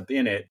wrapped up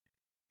in it.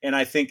 And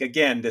I think,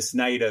 again, this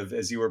night of,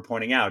 as you were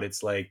pointing out,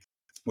 it's like,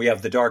 we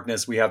have the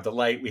darkness, we have the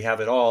light, we have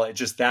it all. It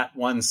just, that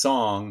one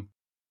song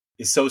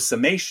is so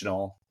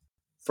summational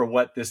for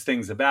what this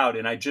thing's about.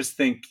 And I just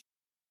think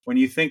when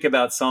you think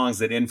about songs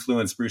that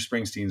influence Bruce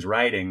Springsteen's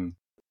writing,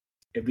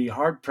 it'd be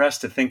hard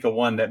pressed to think of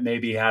one that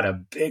maybe had a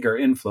bigger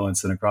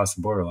influence than Across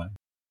the Borderline.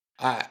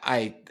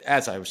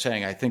 As I was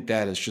saying, I think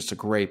that is just a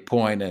great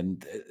point.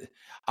 And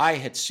I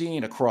had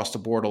seen Across the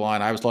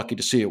Borderline. I was lucky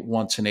to see it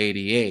once in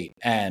 '88.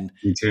 And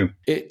me too.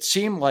 It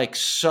seemed like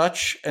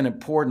such an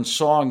important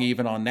song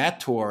even on that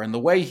tour. And the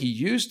way he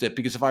used it,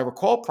 because if I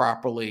recall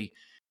properly,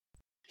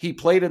 he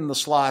played it in the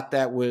slot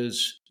that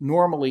was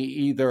normally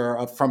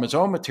either from his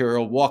own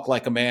material, Walk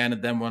Like a Man,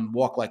 and then when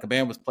Walk Like a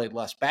Man was played,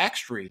 less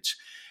Backstreets.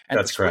 And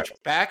that's correct.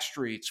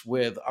 Backstreets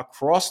with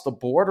Across the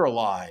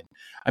Borderline.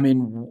 I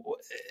mean,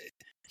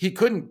 he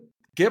couldn't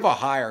give a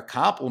higher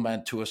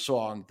compliment to a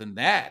song than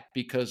that,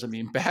 because, I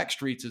mean,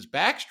 Backstreets is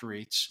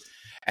Backstreets.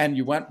 And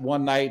you went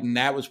one night and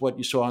that was what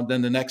you saw. And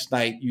then the next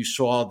night you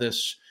saw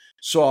this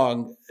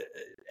song.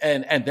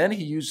 And then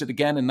he used it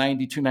again in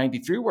 92,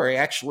 93, where he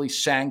actually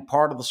sang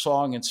part of the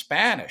song in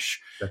Spanish.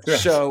 Right.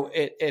 So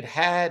it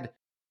had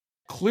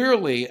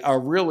clearly a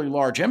really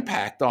large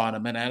impact on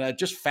him. And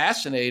just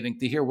fascinating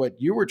to hear what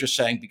you were just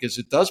saying, because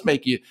it does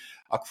make you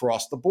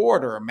Across the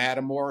Border,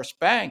 Madam Morris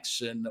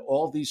Banks, and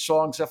all these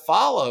songs that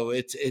follow.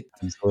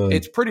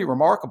 It's pretty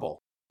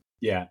remarkable.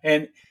 Yeah.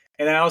 And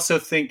I also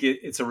think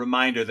it's a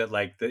reminder that,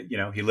 like,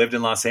 he lived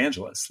in Los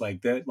Angeles,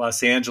 like that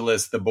Los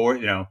Angeles, the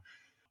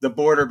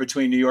border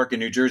between New York and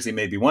New Jersey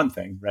may be one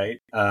thing, right?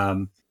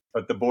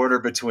 But the border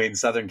between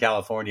Southern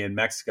California and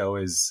Mexico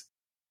has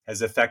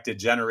affected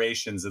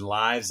generations and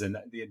lives, and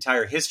the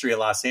entire history of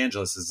Los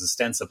Angeles is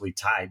ostensibly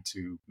tied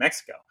to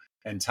Mexico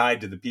and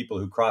tied to the people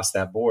who cross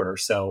that border.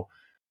 So,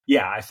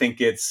 yeah, I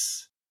think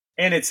it's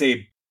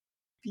a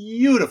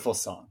beautiful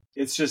song.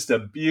 It's just a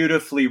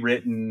beautifully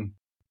written,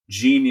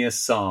 genius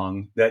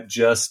song that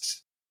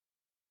just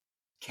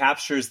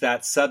captures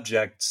that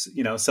subject.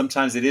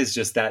 Sometimes it is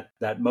just that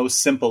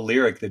most simple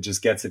lyric that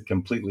just gets it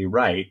completely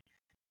right.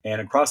 And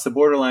Across the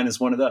Borderline is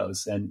one of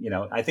those. And,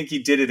 I think he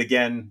did it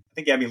again. I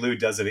think Emmylou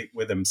does it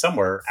with him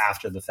somewhere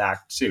after the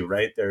fact too,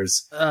 right?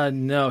 There's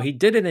no, he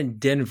did it in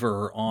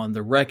Denver on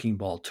the Wrecking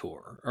Ball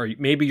tour. Or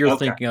maybe you're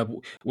thinking of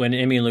when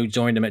Emmylou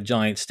joined him at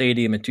Giant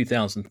Stadium in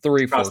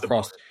 2003 across for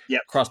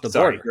Across the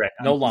Border. Right.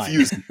 No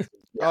line.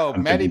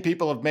 Many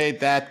people have made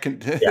that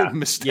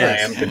mistake. Yeah, I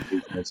am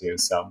confusing too.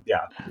 So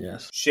yeah,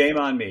 yes, shame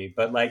on me.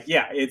 But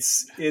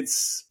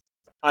it's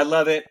I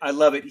love it. I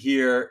love it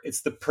here.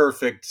 It's the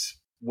perfect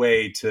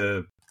way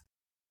to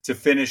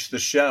finish the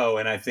show.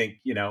 And I think,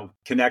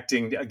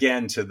 connecting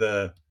again to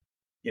the,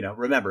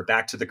 remember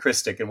back to the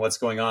Christic and what's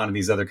going on in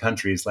these other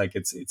countries, like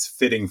it's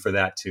fitting for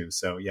that too.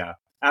 So yeah,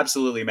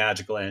 absolutely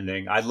magical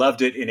ending. I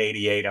loved it in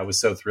 '88. I was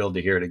so thrilled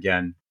to hear it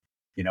again,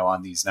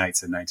 on these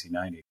nights in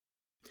 1990.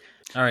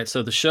 All right.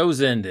 So the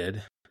show's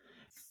ended.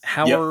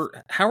 How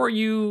are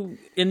you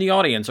in the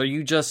audience? Are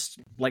you just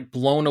like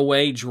blown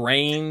away,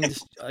 drained,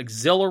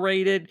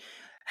 exhilarated?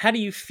 How do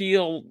you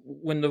feel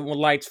when the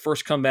lights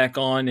first come back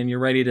on and you're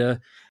ready to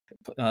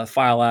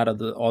file out of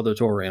the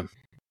auditorium?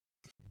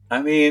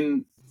 I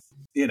mean,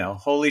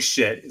 holy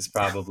shit is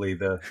probably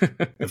the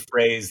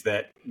phrase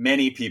that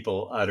many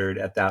people uttered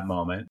at that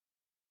moment.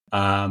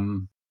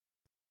 It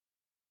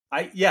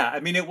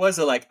was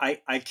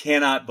I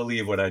cannot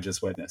believe what I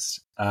just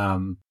witnessed.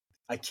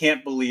 I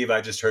can't believe I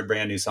just heard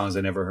brand new songs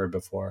I never heard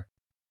before.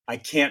 I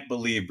can't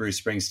believe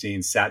Bruce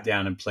Springsteen sat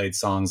down and played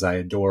songs I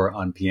adore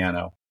on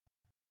piano.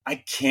 I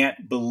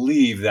can't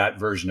believe that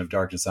version of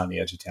Darkness on the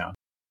Edge of Town.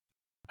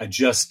 I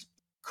just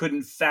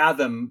couldn't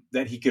fathom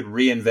that he could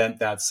reinvent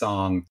that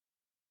song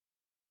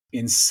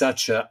in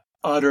such a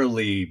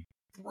utterly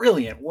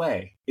brilliant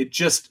way.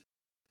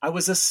 I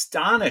was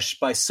astonished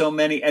by so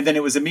many. And then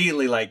it was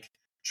immediately like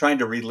trying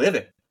to relive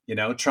it,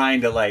 trying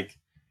to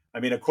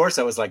of course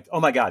I was like,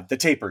 oh my God, the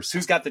tapers,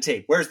 who's got the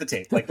tape? Where's the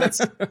tape? Like,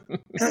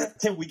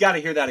 we got to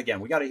hear that again.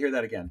 We got to hear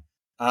that again.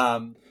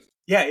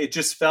 It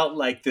just felt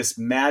like this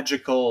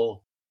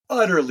magical,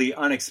 utterly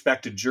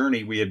unexpected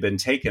journey we had been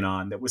taken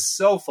on that was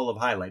so full of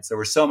highlights. There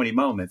were so many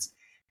moments.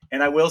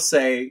 And I will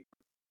say,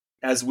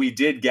 as we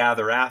did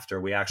gather after,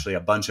 a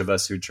bunch of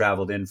us who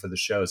traveled in for the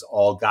shows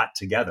all got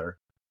together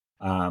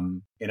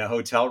in a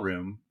hotel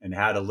room and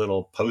had a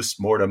little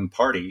post-mortem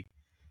party.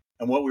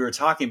 And what we were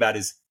talking about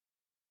is,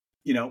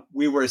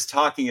 we were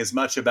talking as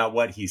much about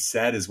what he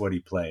said as what he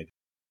played.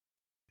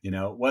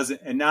 It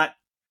wasn't, and not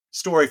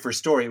story for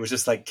story. It was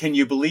just like, can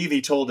you believe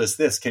he told us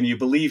this? Can you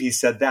believe he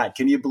said that?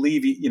 Can you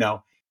believe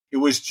it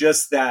was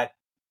just that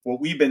what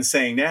we've been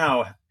saying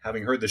now,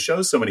 having heard the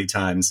show so many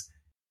times,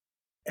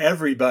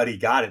 everybody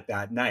got it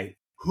that night.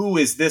 Who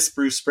is this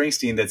Bruce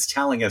Springsteen that's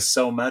telling us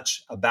so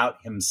much about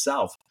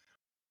himself?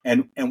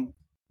 And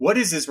what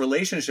is his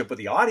relationship with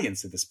the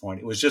audience at this point?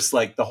 It was just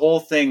like the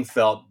whole thing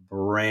felt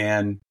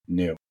brand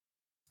new.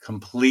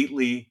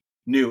 Completely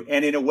new.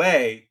 And in a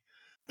way,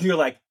 you're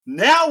like,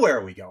 now where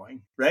are we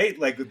going? Right?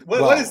 Like,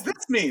 what does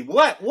this mean?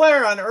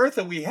 Where on earth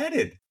are we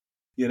headed?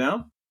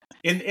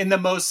 In the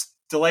most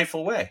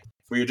delightful way,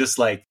 where you're just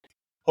like,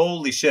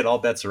 holy shit, all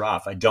bets are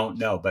off. I don't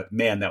know, but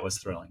man, that was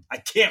thrilling. I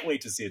can't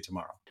wait to see it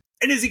tomorrow.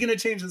 And is he going to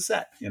change the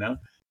set?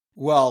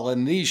 Well,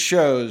 in these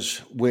shows,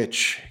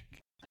 which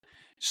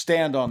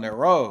stand on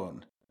their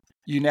own,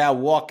 you now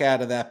walk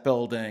out of that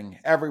building,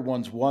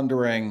 everyone's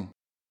wondering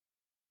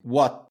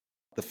what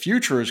the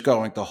future is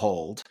going to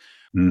hold,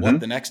 what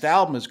the next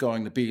album is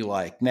going to be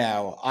like.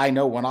 Now, I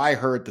know when I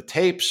heard the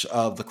tapes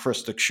of the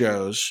Christic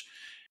shows,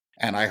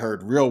 and I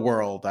heard Real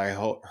World, I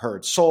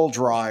heard Soul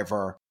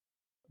Driver,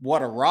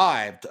 what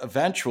arrived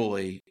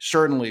eventually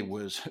certainly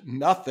was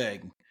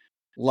nothing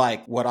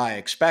like what I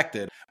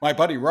expected. My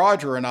buddy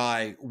Roger and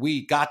I,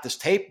 we got this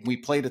tape, and we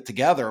played it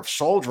together of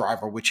Soul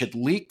Driver, which had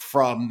leaked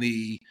from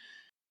the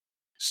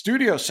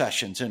studio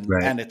sessions,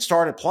 and it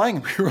started playing,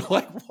 and we were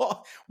like,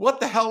 what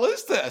the hell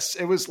is this?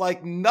 It was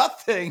like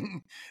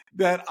nothing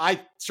that I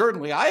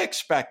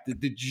expected.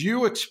 Did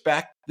you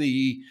expect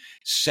the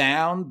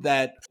sound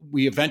that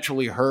we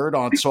eventually heard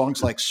on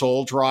songs like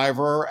Soul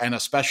Driver and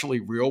especially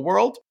Real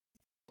World?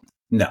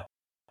 No.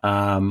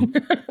 I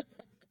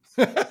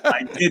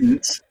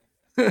didn't.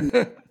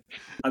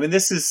 I mean,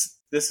 this is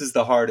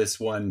the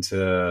hardest one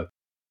to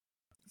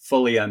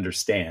fully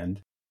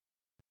understand,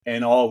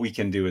 and all we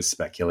can do is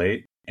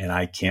speculate. And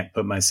I can't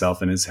put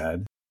myself in his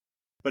head.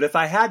 But if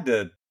I had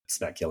to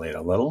speculate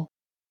a little,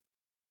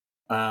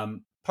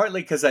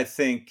 partly because I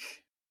think,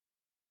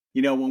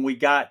 when we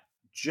got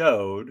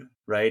Jode,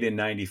 right, in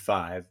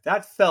 95,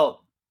 that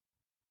felt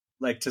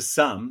like, to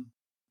some,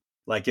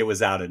 like it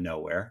was out of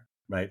nowhere,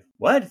 right?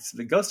 What? It's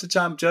the Ghost of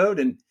Tom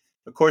Jode? And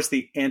of course,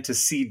 the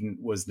antecedent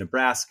was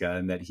Nebraska,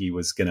 and that he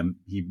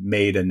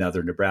made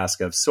another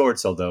Nebraska of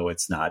sorts, although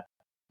it's not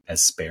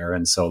as spare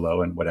and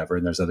solo and whatever,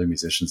 and there's other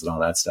musicians and all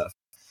that stuff.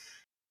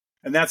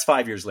 And that's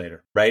 5 years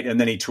later, right? And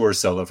then he tours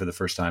solo for the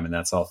first time, and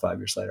that's all 5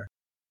 years later.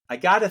 I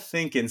got to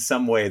think in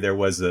some way there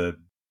was a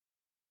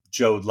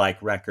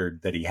Jode-like record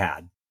that he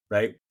had,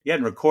 right? He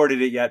hadn't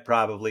recorded it yet,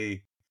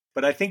 probably,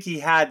 but I think he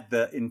had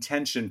the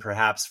intention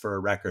perhaps for a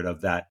record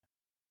of that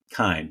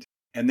kind.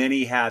 And then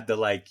he had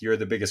the, you're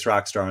the biggest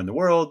rock star in the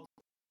world,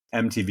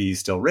 MTV is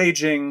still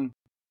raging,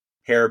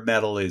 hair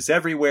metal is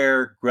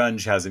everywhere,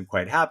 grunge hasn't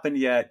quite happened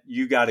yet,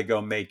 you got to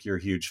go make your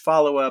huge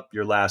follow-up.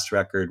 Your last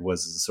record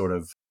was a sort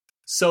of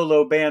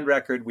solo band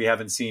record. We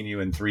haven't seen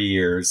you in 3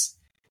 years,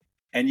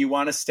 and you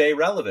want to stay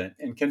relevant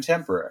and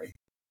contemporary.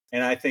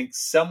 And I think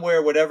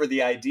somewhere, whatever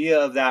the idea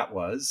of that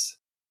was,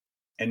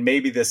 and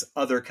maybe this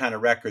other kind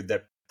of record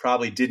that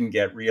probably didn't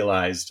get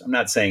realized. I'm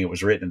not saying it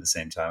was written at the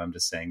same time. I'm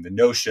just saying the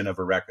notion of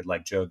a record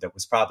like Jode that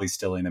was probably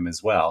still in him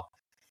as well.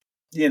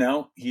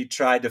 He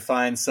tried to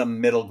find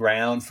some middle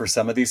ground for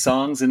some of these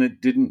songs, and it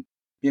didn't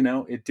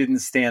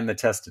stand the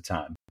test of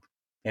time.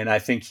 And I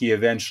think he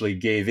eventually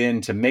gave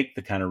in to make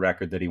the kind of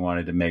record that he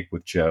wanted to make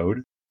with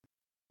Jode.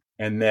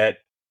 And that,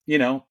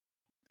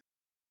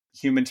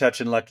 Human Touch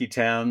and Lucky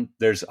Town,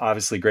 there's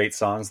obviously great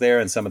songs there,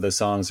 and some of those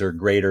songs are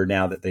greater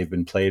now that they've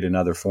been played in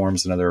other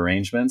forms and other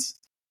arrangements.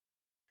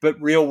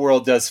 But Real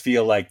World does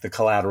feel like the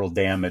collateral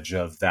damage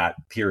of that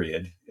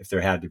period, if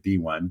there had to be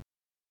one,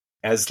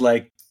 as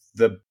like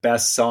the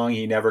best song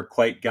he never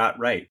quite got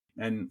right.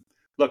 And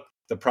look,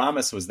 the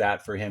promise was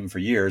that for him for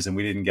years, and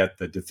we didn't get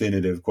the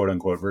definitive quote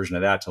unquote version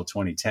of that till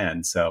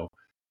 2010. So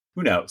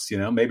who knows,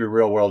 maybe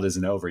Real World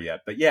isn't over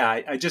yet. But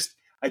yeah,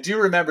 I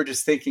do remember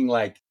just thinking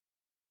like,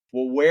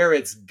 well, where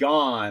it's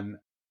gone,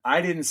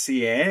 I didn't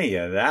see any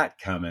of that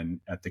coming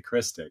at the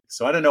Christic.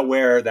 So I don't know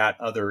where that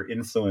other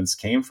influence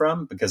came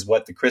from, because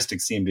what the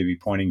Christic seemed to be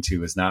pointing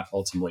to is not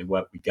ultimately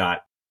what we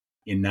got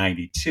in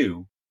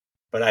 92,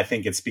 but I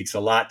think it speaks a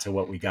lot to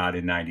what we got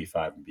in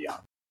 95 and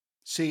beyond.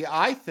 See,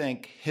 I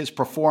think his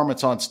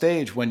performance on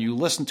stage, when you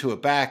listen to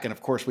it back, and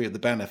of course we have the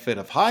benefit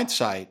of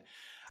hindsight,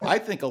 I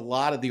think a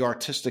lot of the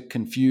artistic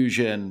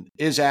confusion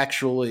is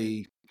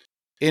actually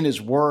in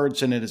his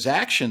words and in his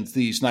actions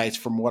these nights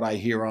from what I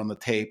hear on the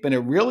tape. And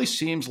it really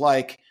seems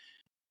like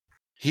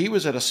he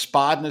was at a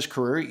spot in his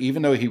career,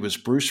 even though he was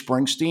Bruce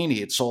Springsteen, he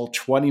had sold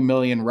 20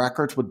 million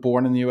records with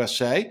Born in the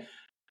USA.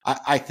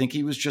 I think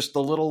he was just a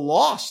little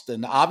lost.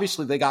 And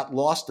obviously they got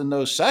lost in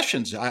those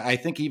sessions. I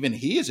think even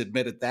he has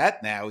admitted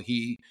that now.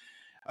 He,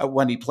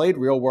 when he played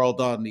Real World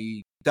on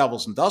the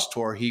Devils and Dust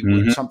tour, he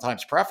would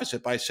sometimes preface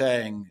it by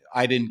saying,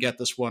 I didn't get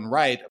this one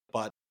right,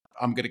 but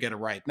I'm going to get it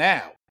right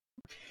now.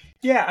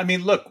 Yeah, I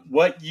mean, look,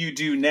 what you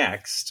do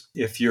next,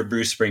 if you're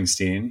Bruce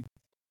Springsteen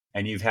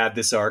and you've had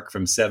this arc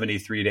from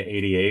 73 to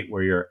 88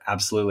 where you're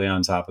absolutely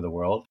on top of the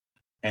world,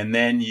 and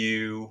then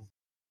you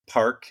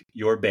park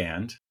your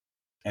band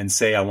and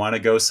say, I want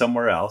to go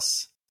somewhere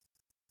else,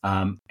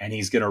 and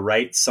he's going to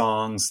write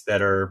songs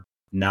that are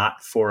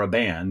not for a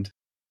band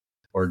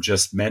or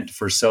just meant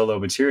for solo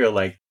material.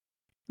 Like,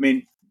 I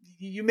mean,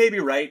 you may be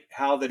right,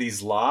 Hal, that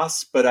he's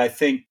lost, but I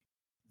think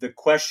the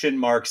question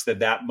marks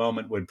that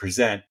moment would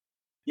present,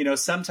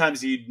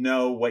 sometimes you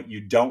know what you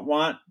don't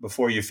want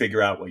before you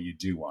figure out what you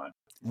do want.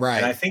 Right.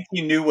 And I think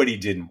he knew what he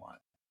didn't want.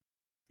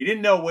 He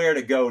didn't know where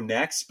to go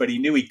next, but he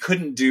knew he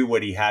couldn't do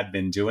what he had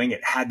been doing.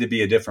 It had to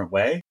be a different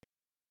way.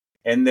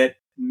 And that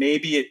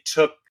maybe it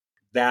took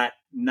that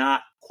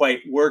not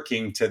quite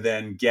working to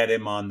then get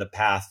him on the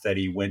path that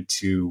he went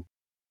to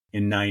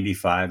in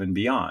 95 and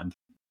beyond.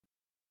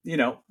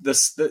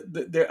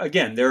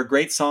 Again, there are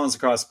great songs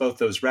across both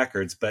those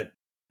records, but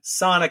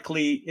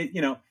sonically,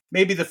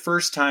 maybe the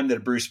first time that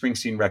a Bruce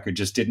Springsteen record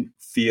just didn't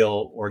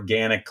feel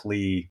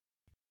organically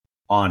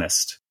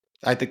honest.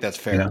 I think that's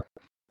fair.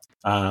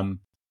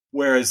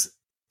 Whereas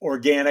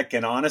organic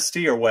and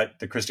honesty are what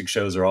the Christic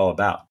shows are all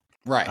about.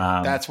 Right.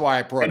 That's why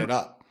I brought it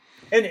up.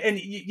 And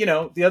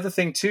the other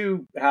thing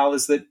too, Hal,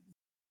 is that,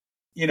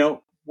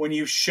 when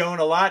you've shown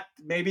a lot,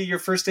 maybe your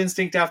first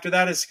instinct after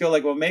that is to go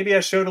like, well, maybe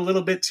I showed a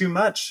little bit too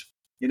much.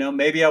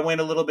 Maybe I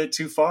went a little bit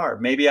too far.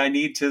 Maybe I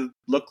need to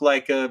look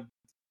like a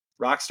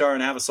rock star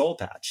and have a soul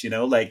patch,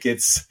 like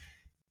it's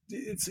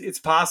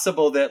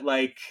possible that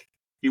like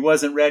he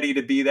wasn't ready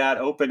to be that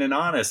open and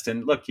honest.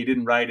 And look, he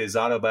didn't write his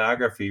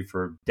autobiography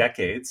for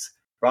decades.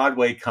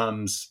 Broadway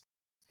comes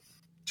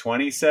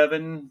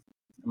 27.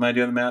 Am I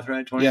doing the math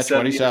right?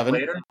 27 years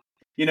later.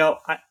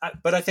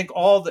 But I think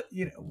all the,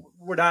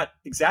 we're not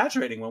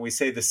exaggerating when we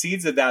say the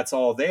seeds of that's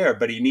all there,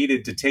 but he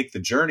needed to take the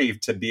journey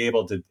to be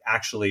able to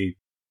actually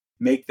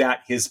make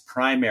that his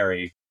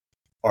primary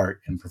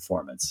art and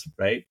performance,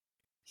 right?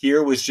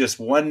 Here was just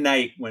one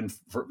night when,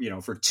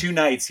 for 2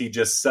 nights, he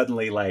just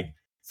suddenly like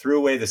threw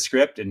away the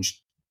script and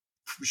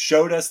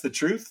showed us the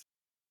truth.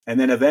 And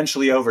then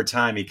eventually over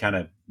time, he kind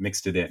of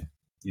mixed it in.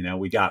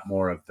 We got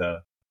more of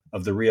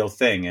the real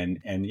thing. And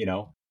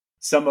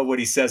some of what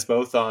he says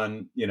both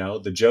on,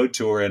 the Joe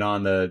tour and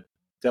on the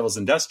Devils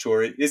and Dust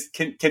tour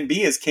can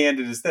be as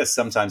candid as this,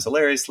 sometimes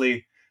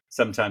hilariously,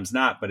 sometimes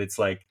not. But it's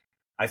like,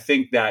 I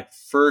think that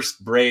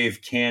first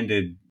brave,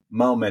 candid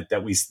moment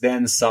that we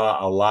then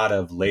saw a lot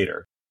of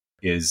later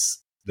is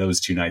those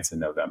 2 nights in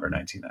November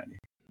 1990.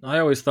 I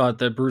always thought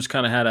that Bruce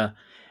kind of had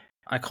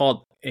I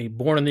call it a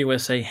Born in the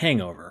USA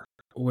hangover,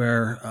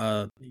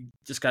 where he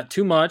just got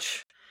too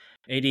much.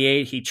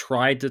 88, he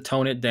tried to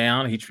tone it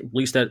down. He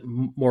released that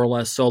more or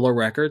less solo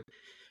record,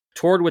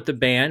 toured with the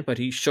band, but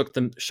he shook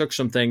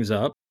some things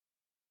up.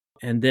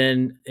 And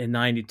then in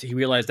 92, he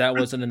realized that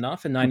wasn't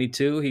enough. In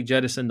 92, he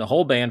jettisoned the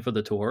whole band for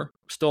the tour,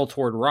 still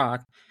toured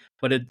rock.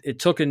 But it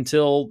took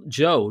until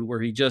Joe,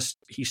 where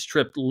he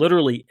stripped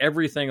literally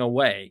everything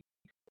away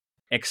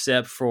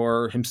except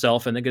for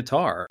himself and the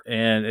guitar.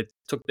 And it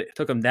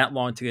took him that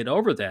long to get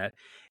over that.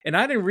 And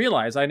I didn't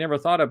realize, I never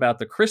thought about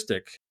the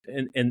Christic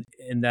in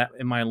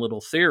my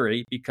little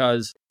theory,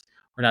 because,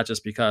 or not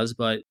just because,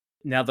 but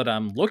now that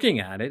I'm looking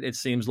at it, it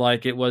seems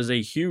like it was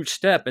a huge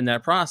step in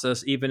that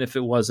process, even if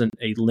it wasn't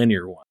a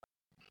linear one.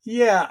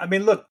 Yeah. I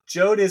mean, look,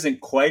 Joe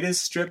isn't quite as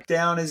stripped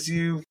down as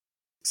you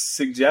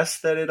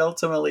suggest that it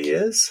ultimately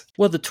is.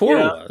 Well, the tour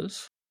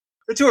was.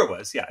 The tour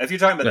was, yeah. If you're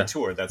talking about the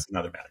tour, that's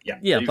another matter. Yeah.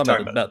 Yeah, I'm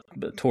talking about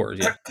the tours,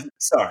 yeah.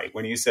 Sorry,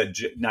 when you said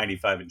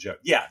 95 and Joe.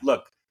 Yeah,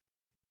 look,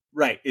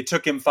 Right. It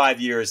took him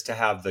 5 years to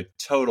have the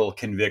total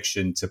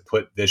conviction to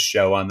put this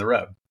show on the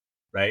road.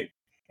 Right.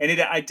 And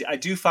I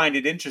do find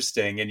it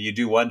interesting. And you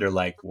do wonder,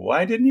 like,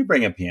 why didn't you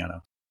bring a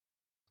piano?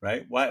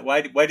 Right.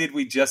 Why did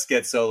we just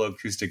get solo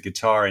acoustic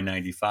guitar in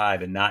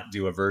 95 and not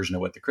do a version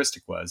of what the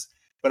Christic was?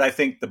 But I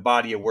think the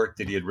body of work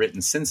that he had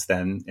written since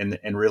then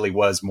and really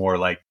was more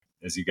like,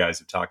 as you guys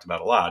have talked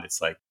about a lot,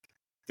 it's like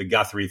the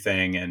Guthrie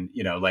thing. And,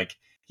 like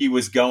he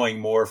was going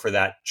more for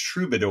that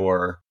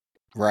troubadour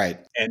right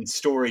and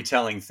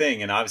storytelling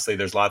thing. And obviously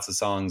there's lots of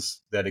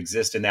songs that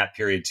exist in that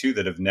period too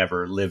that have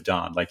never lived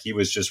on. Like he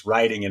was just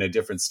writing in a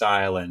different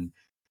style and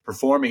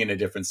performing in a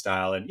different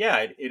style. And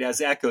yeah, it has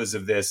echoes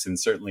of this, and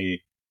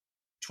certainly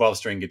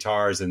 12-string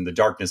guitars, and the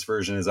Darkness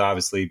version is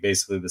obviously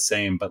basically the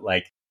same, but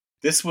like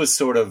this was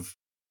sort of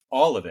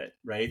all of it,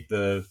 right?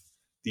 The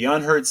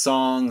unheard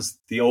songs,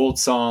 the old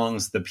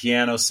songs, the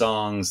piano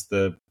songs,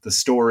 the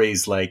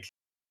stories, like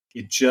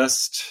it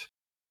just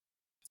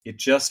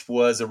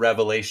was a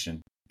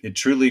revelation. It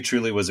truly,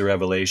 truly was a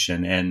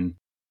revelation. And,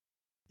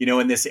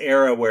 in this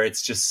era where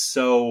it's just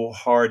so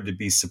hard to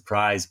be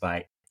surprised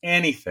by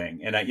anything.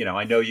 And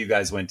I know you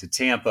guys went to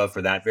Tampa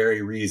for that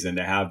very reason,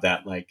 to have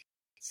that like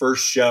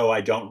first show.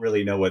 I don't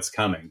really know what's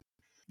coming.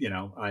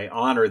 I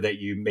honor that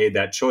you made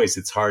that choice.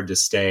 It's hard to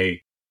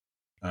stay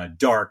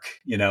dark,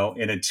 in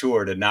a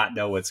tour, to not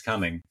know what's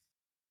coming.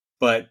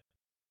 But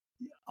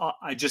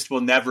I just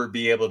will never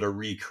be able to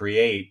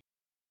recreate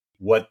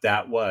what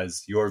that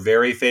was. Your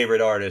very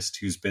favorite artist,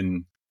 who's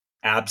been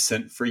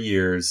absent for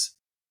years,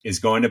 is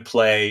going to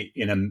play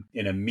in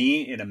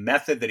a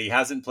method that he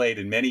hasn't played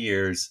in many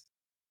years.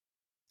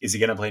 Is he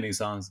going to play new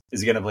songs?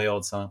 Is he going to play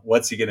old songs?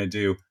 What's he going to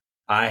do?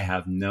 I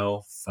have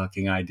no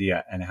fucking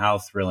idea. And how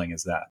thrilling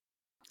is that?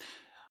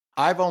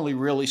 I've only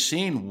really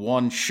seen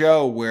one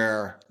show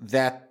where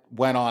that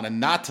went on, and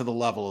not to the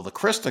level of the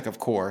Christic, of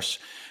course,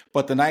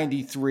 but the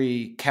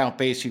 93 Count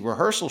Basie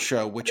rehearsal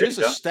show, which is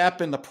a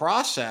step in the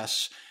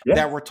process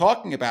that we're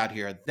talking about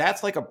here.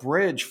 That's like a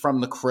bridge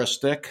from the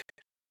Christic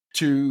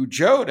to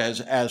Jode,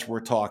 as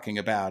we're talking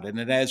about. And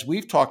as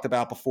we've talked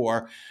about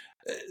before,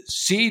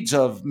 seeds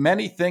of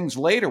many things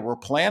later were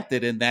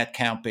planted in that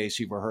Count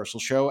Basie rehearsal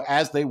show,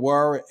 as they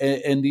were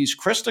in these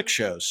Christic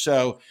shows.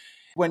 So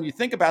when you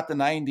think about the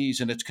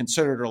 90s, and it's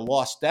considered a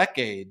lost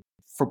decade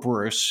for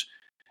Bruce,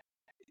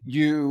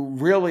 you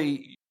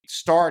really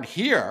start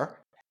here.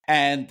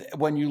 And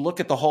when you look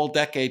at the whole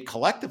decade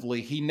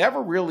collectively, he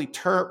never really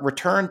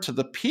returned to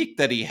the peak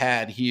that he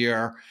had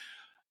here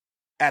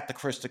at the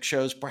Christic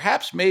shows,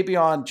 perhaps maybe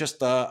on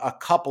just a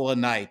couple of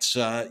nights.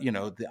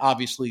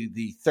 Obviously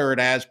the third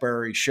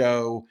Asbury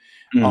show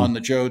on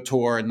the Joe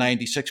tour in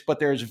 96, but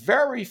there's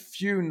very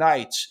few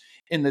nights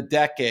in the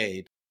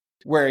decade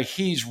where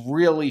he's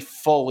really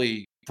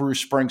fully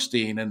Bruce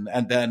Springsteen.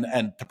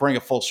 And to bring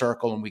it full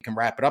circle, and we can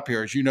wrap it up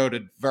here, as you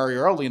noted very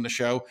early in the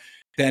show,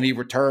 then he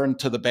returned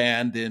to the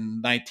band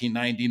in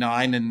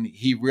 1999, and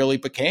he really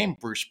became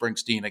Bruce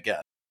Springsteen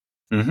again.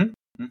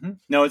 Mm-hmm. Mm-hmm.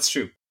 No, it's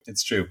true.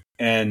 It's true.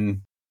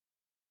 And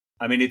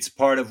I mean, it's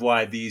part of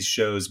why these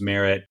shows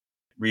merit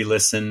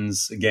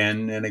re-listens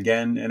again and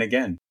again and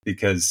again,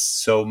 because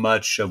so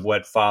much of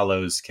what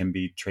follows can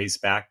be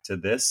traced back to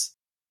this.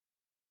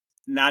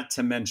 Not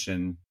to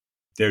mention,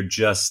 they're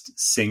just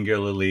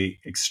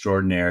singularly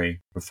extraordinary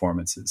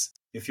performances.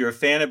 If you're a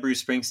fan of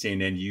Bruce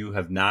Springsteen and you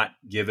have not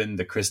given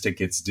the Christic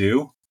its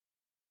due,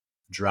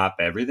 drop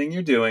everything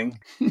you're doing,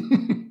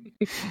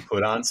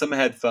 put on some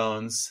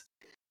headphones,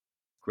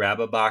 grab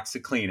a box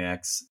of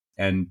Kleenex,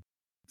 and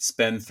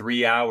spend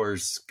 3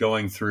 hours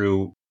going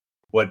through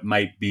what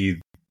might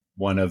be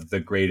one of the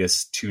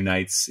greatest two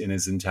nights in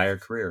his entire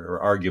career,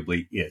 or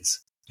arguably is,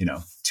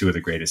 two of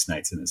the greatest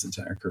nights in his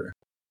entire career.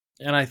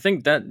 And I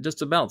think that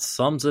just about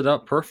sums it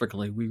up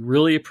perfectly. We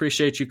really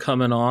appreciate you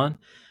coming on.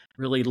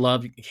 Really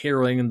love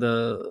hearing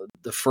the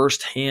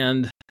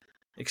firsthand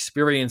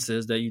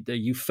experiences that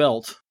you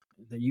felt,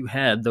 that you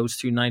had those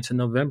two nights in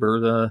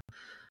November,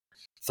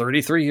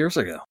 33 years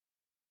ago.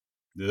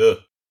 Ugh,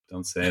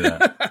 don't say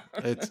that.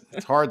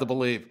 It's hard to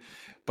believe.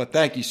 But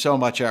thank you so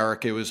much,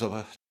 Erik. It was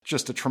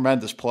just a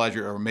tremendous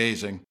pleasure.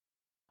 Amazing.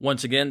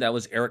 Once again, that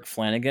was Erik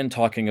Flannigan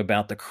talking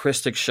about the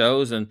Christic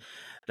shows, and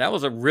that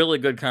was a really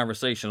good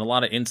conversation. A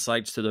lot of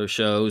insights to those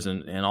shows,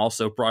 and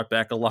also brought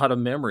back a lot of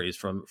memories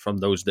from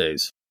those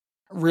days.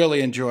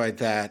 Really enjoyed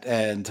that,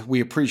 and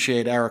we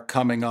appreciate Erik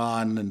coming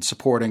on and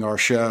supporting our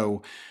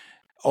show.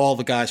 All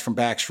the guys from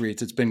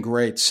Backstreets, it's been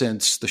great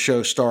since the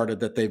show started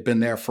that they've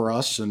been there for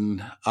us,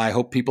 and I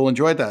hope people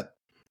enjoyed that.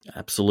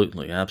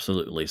 Absolutely,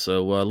 absolutely.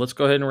 So let's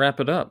go ahead and wrap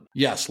it up.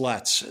 Yes,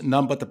 let's.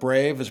 None But the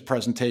Brave is a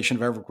presentation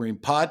of Evergreen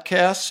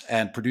Podcasts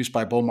and produced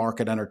by Bull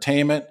Market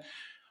Entertainment.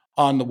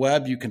 On the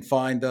web, you can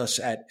find us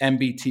at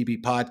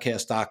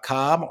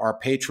mbtbpodcast.com, our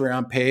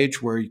Patreon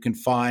page, where you can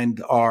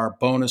find our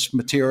bonus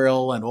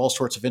material and all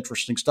sorts of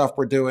interesting stuff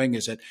we're doing,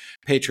 is at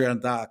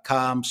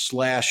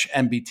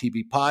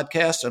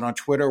patreon.com/mbtbpodcast. And on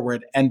Twitter, we're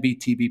at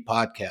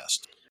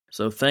nbtbpodcast.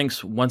 So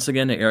thanks once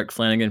again to Erik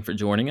Flannigan for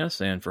joining us,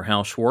 and for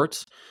Hal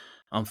Schwartz,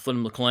 I'm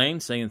Flynn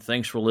McLean saying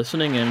thanks for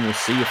listening, and we'll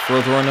see you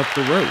further on up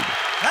the road.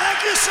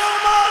 Thank you so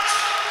much.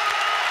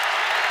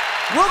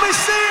 We'll be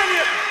seeing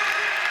you.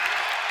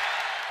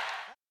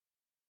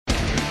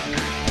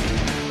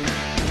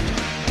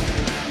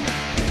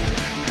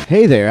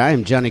 Hey there, I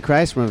am Johnny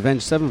Christ from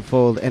Avenged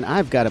Sevenfold, and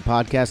I've got a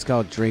podcast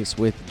called Drinks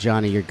with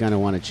Johnny you're going to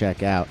want to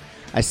check out.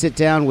 I sit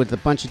down with a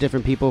bunch of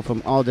different people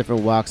from all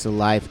different walks of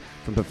life,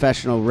 from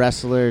professional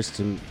wrestlers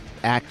to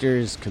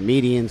actors,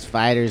 comedians,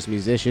 fighters,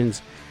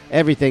 musicians,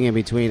 everything in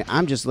between.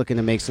 I'm just looking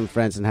to make some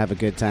friends and have a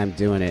good time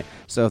doing it.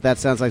 So if that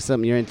sounds like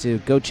something you're into,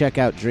 go check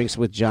out Drinks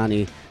with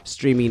Johnny,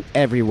 streaming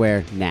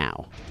everywhere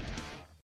now.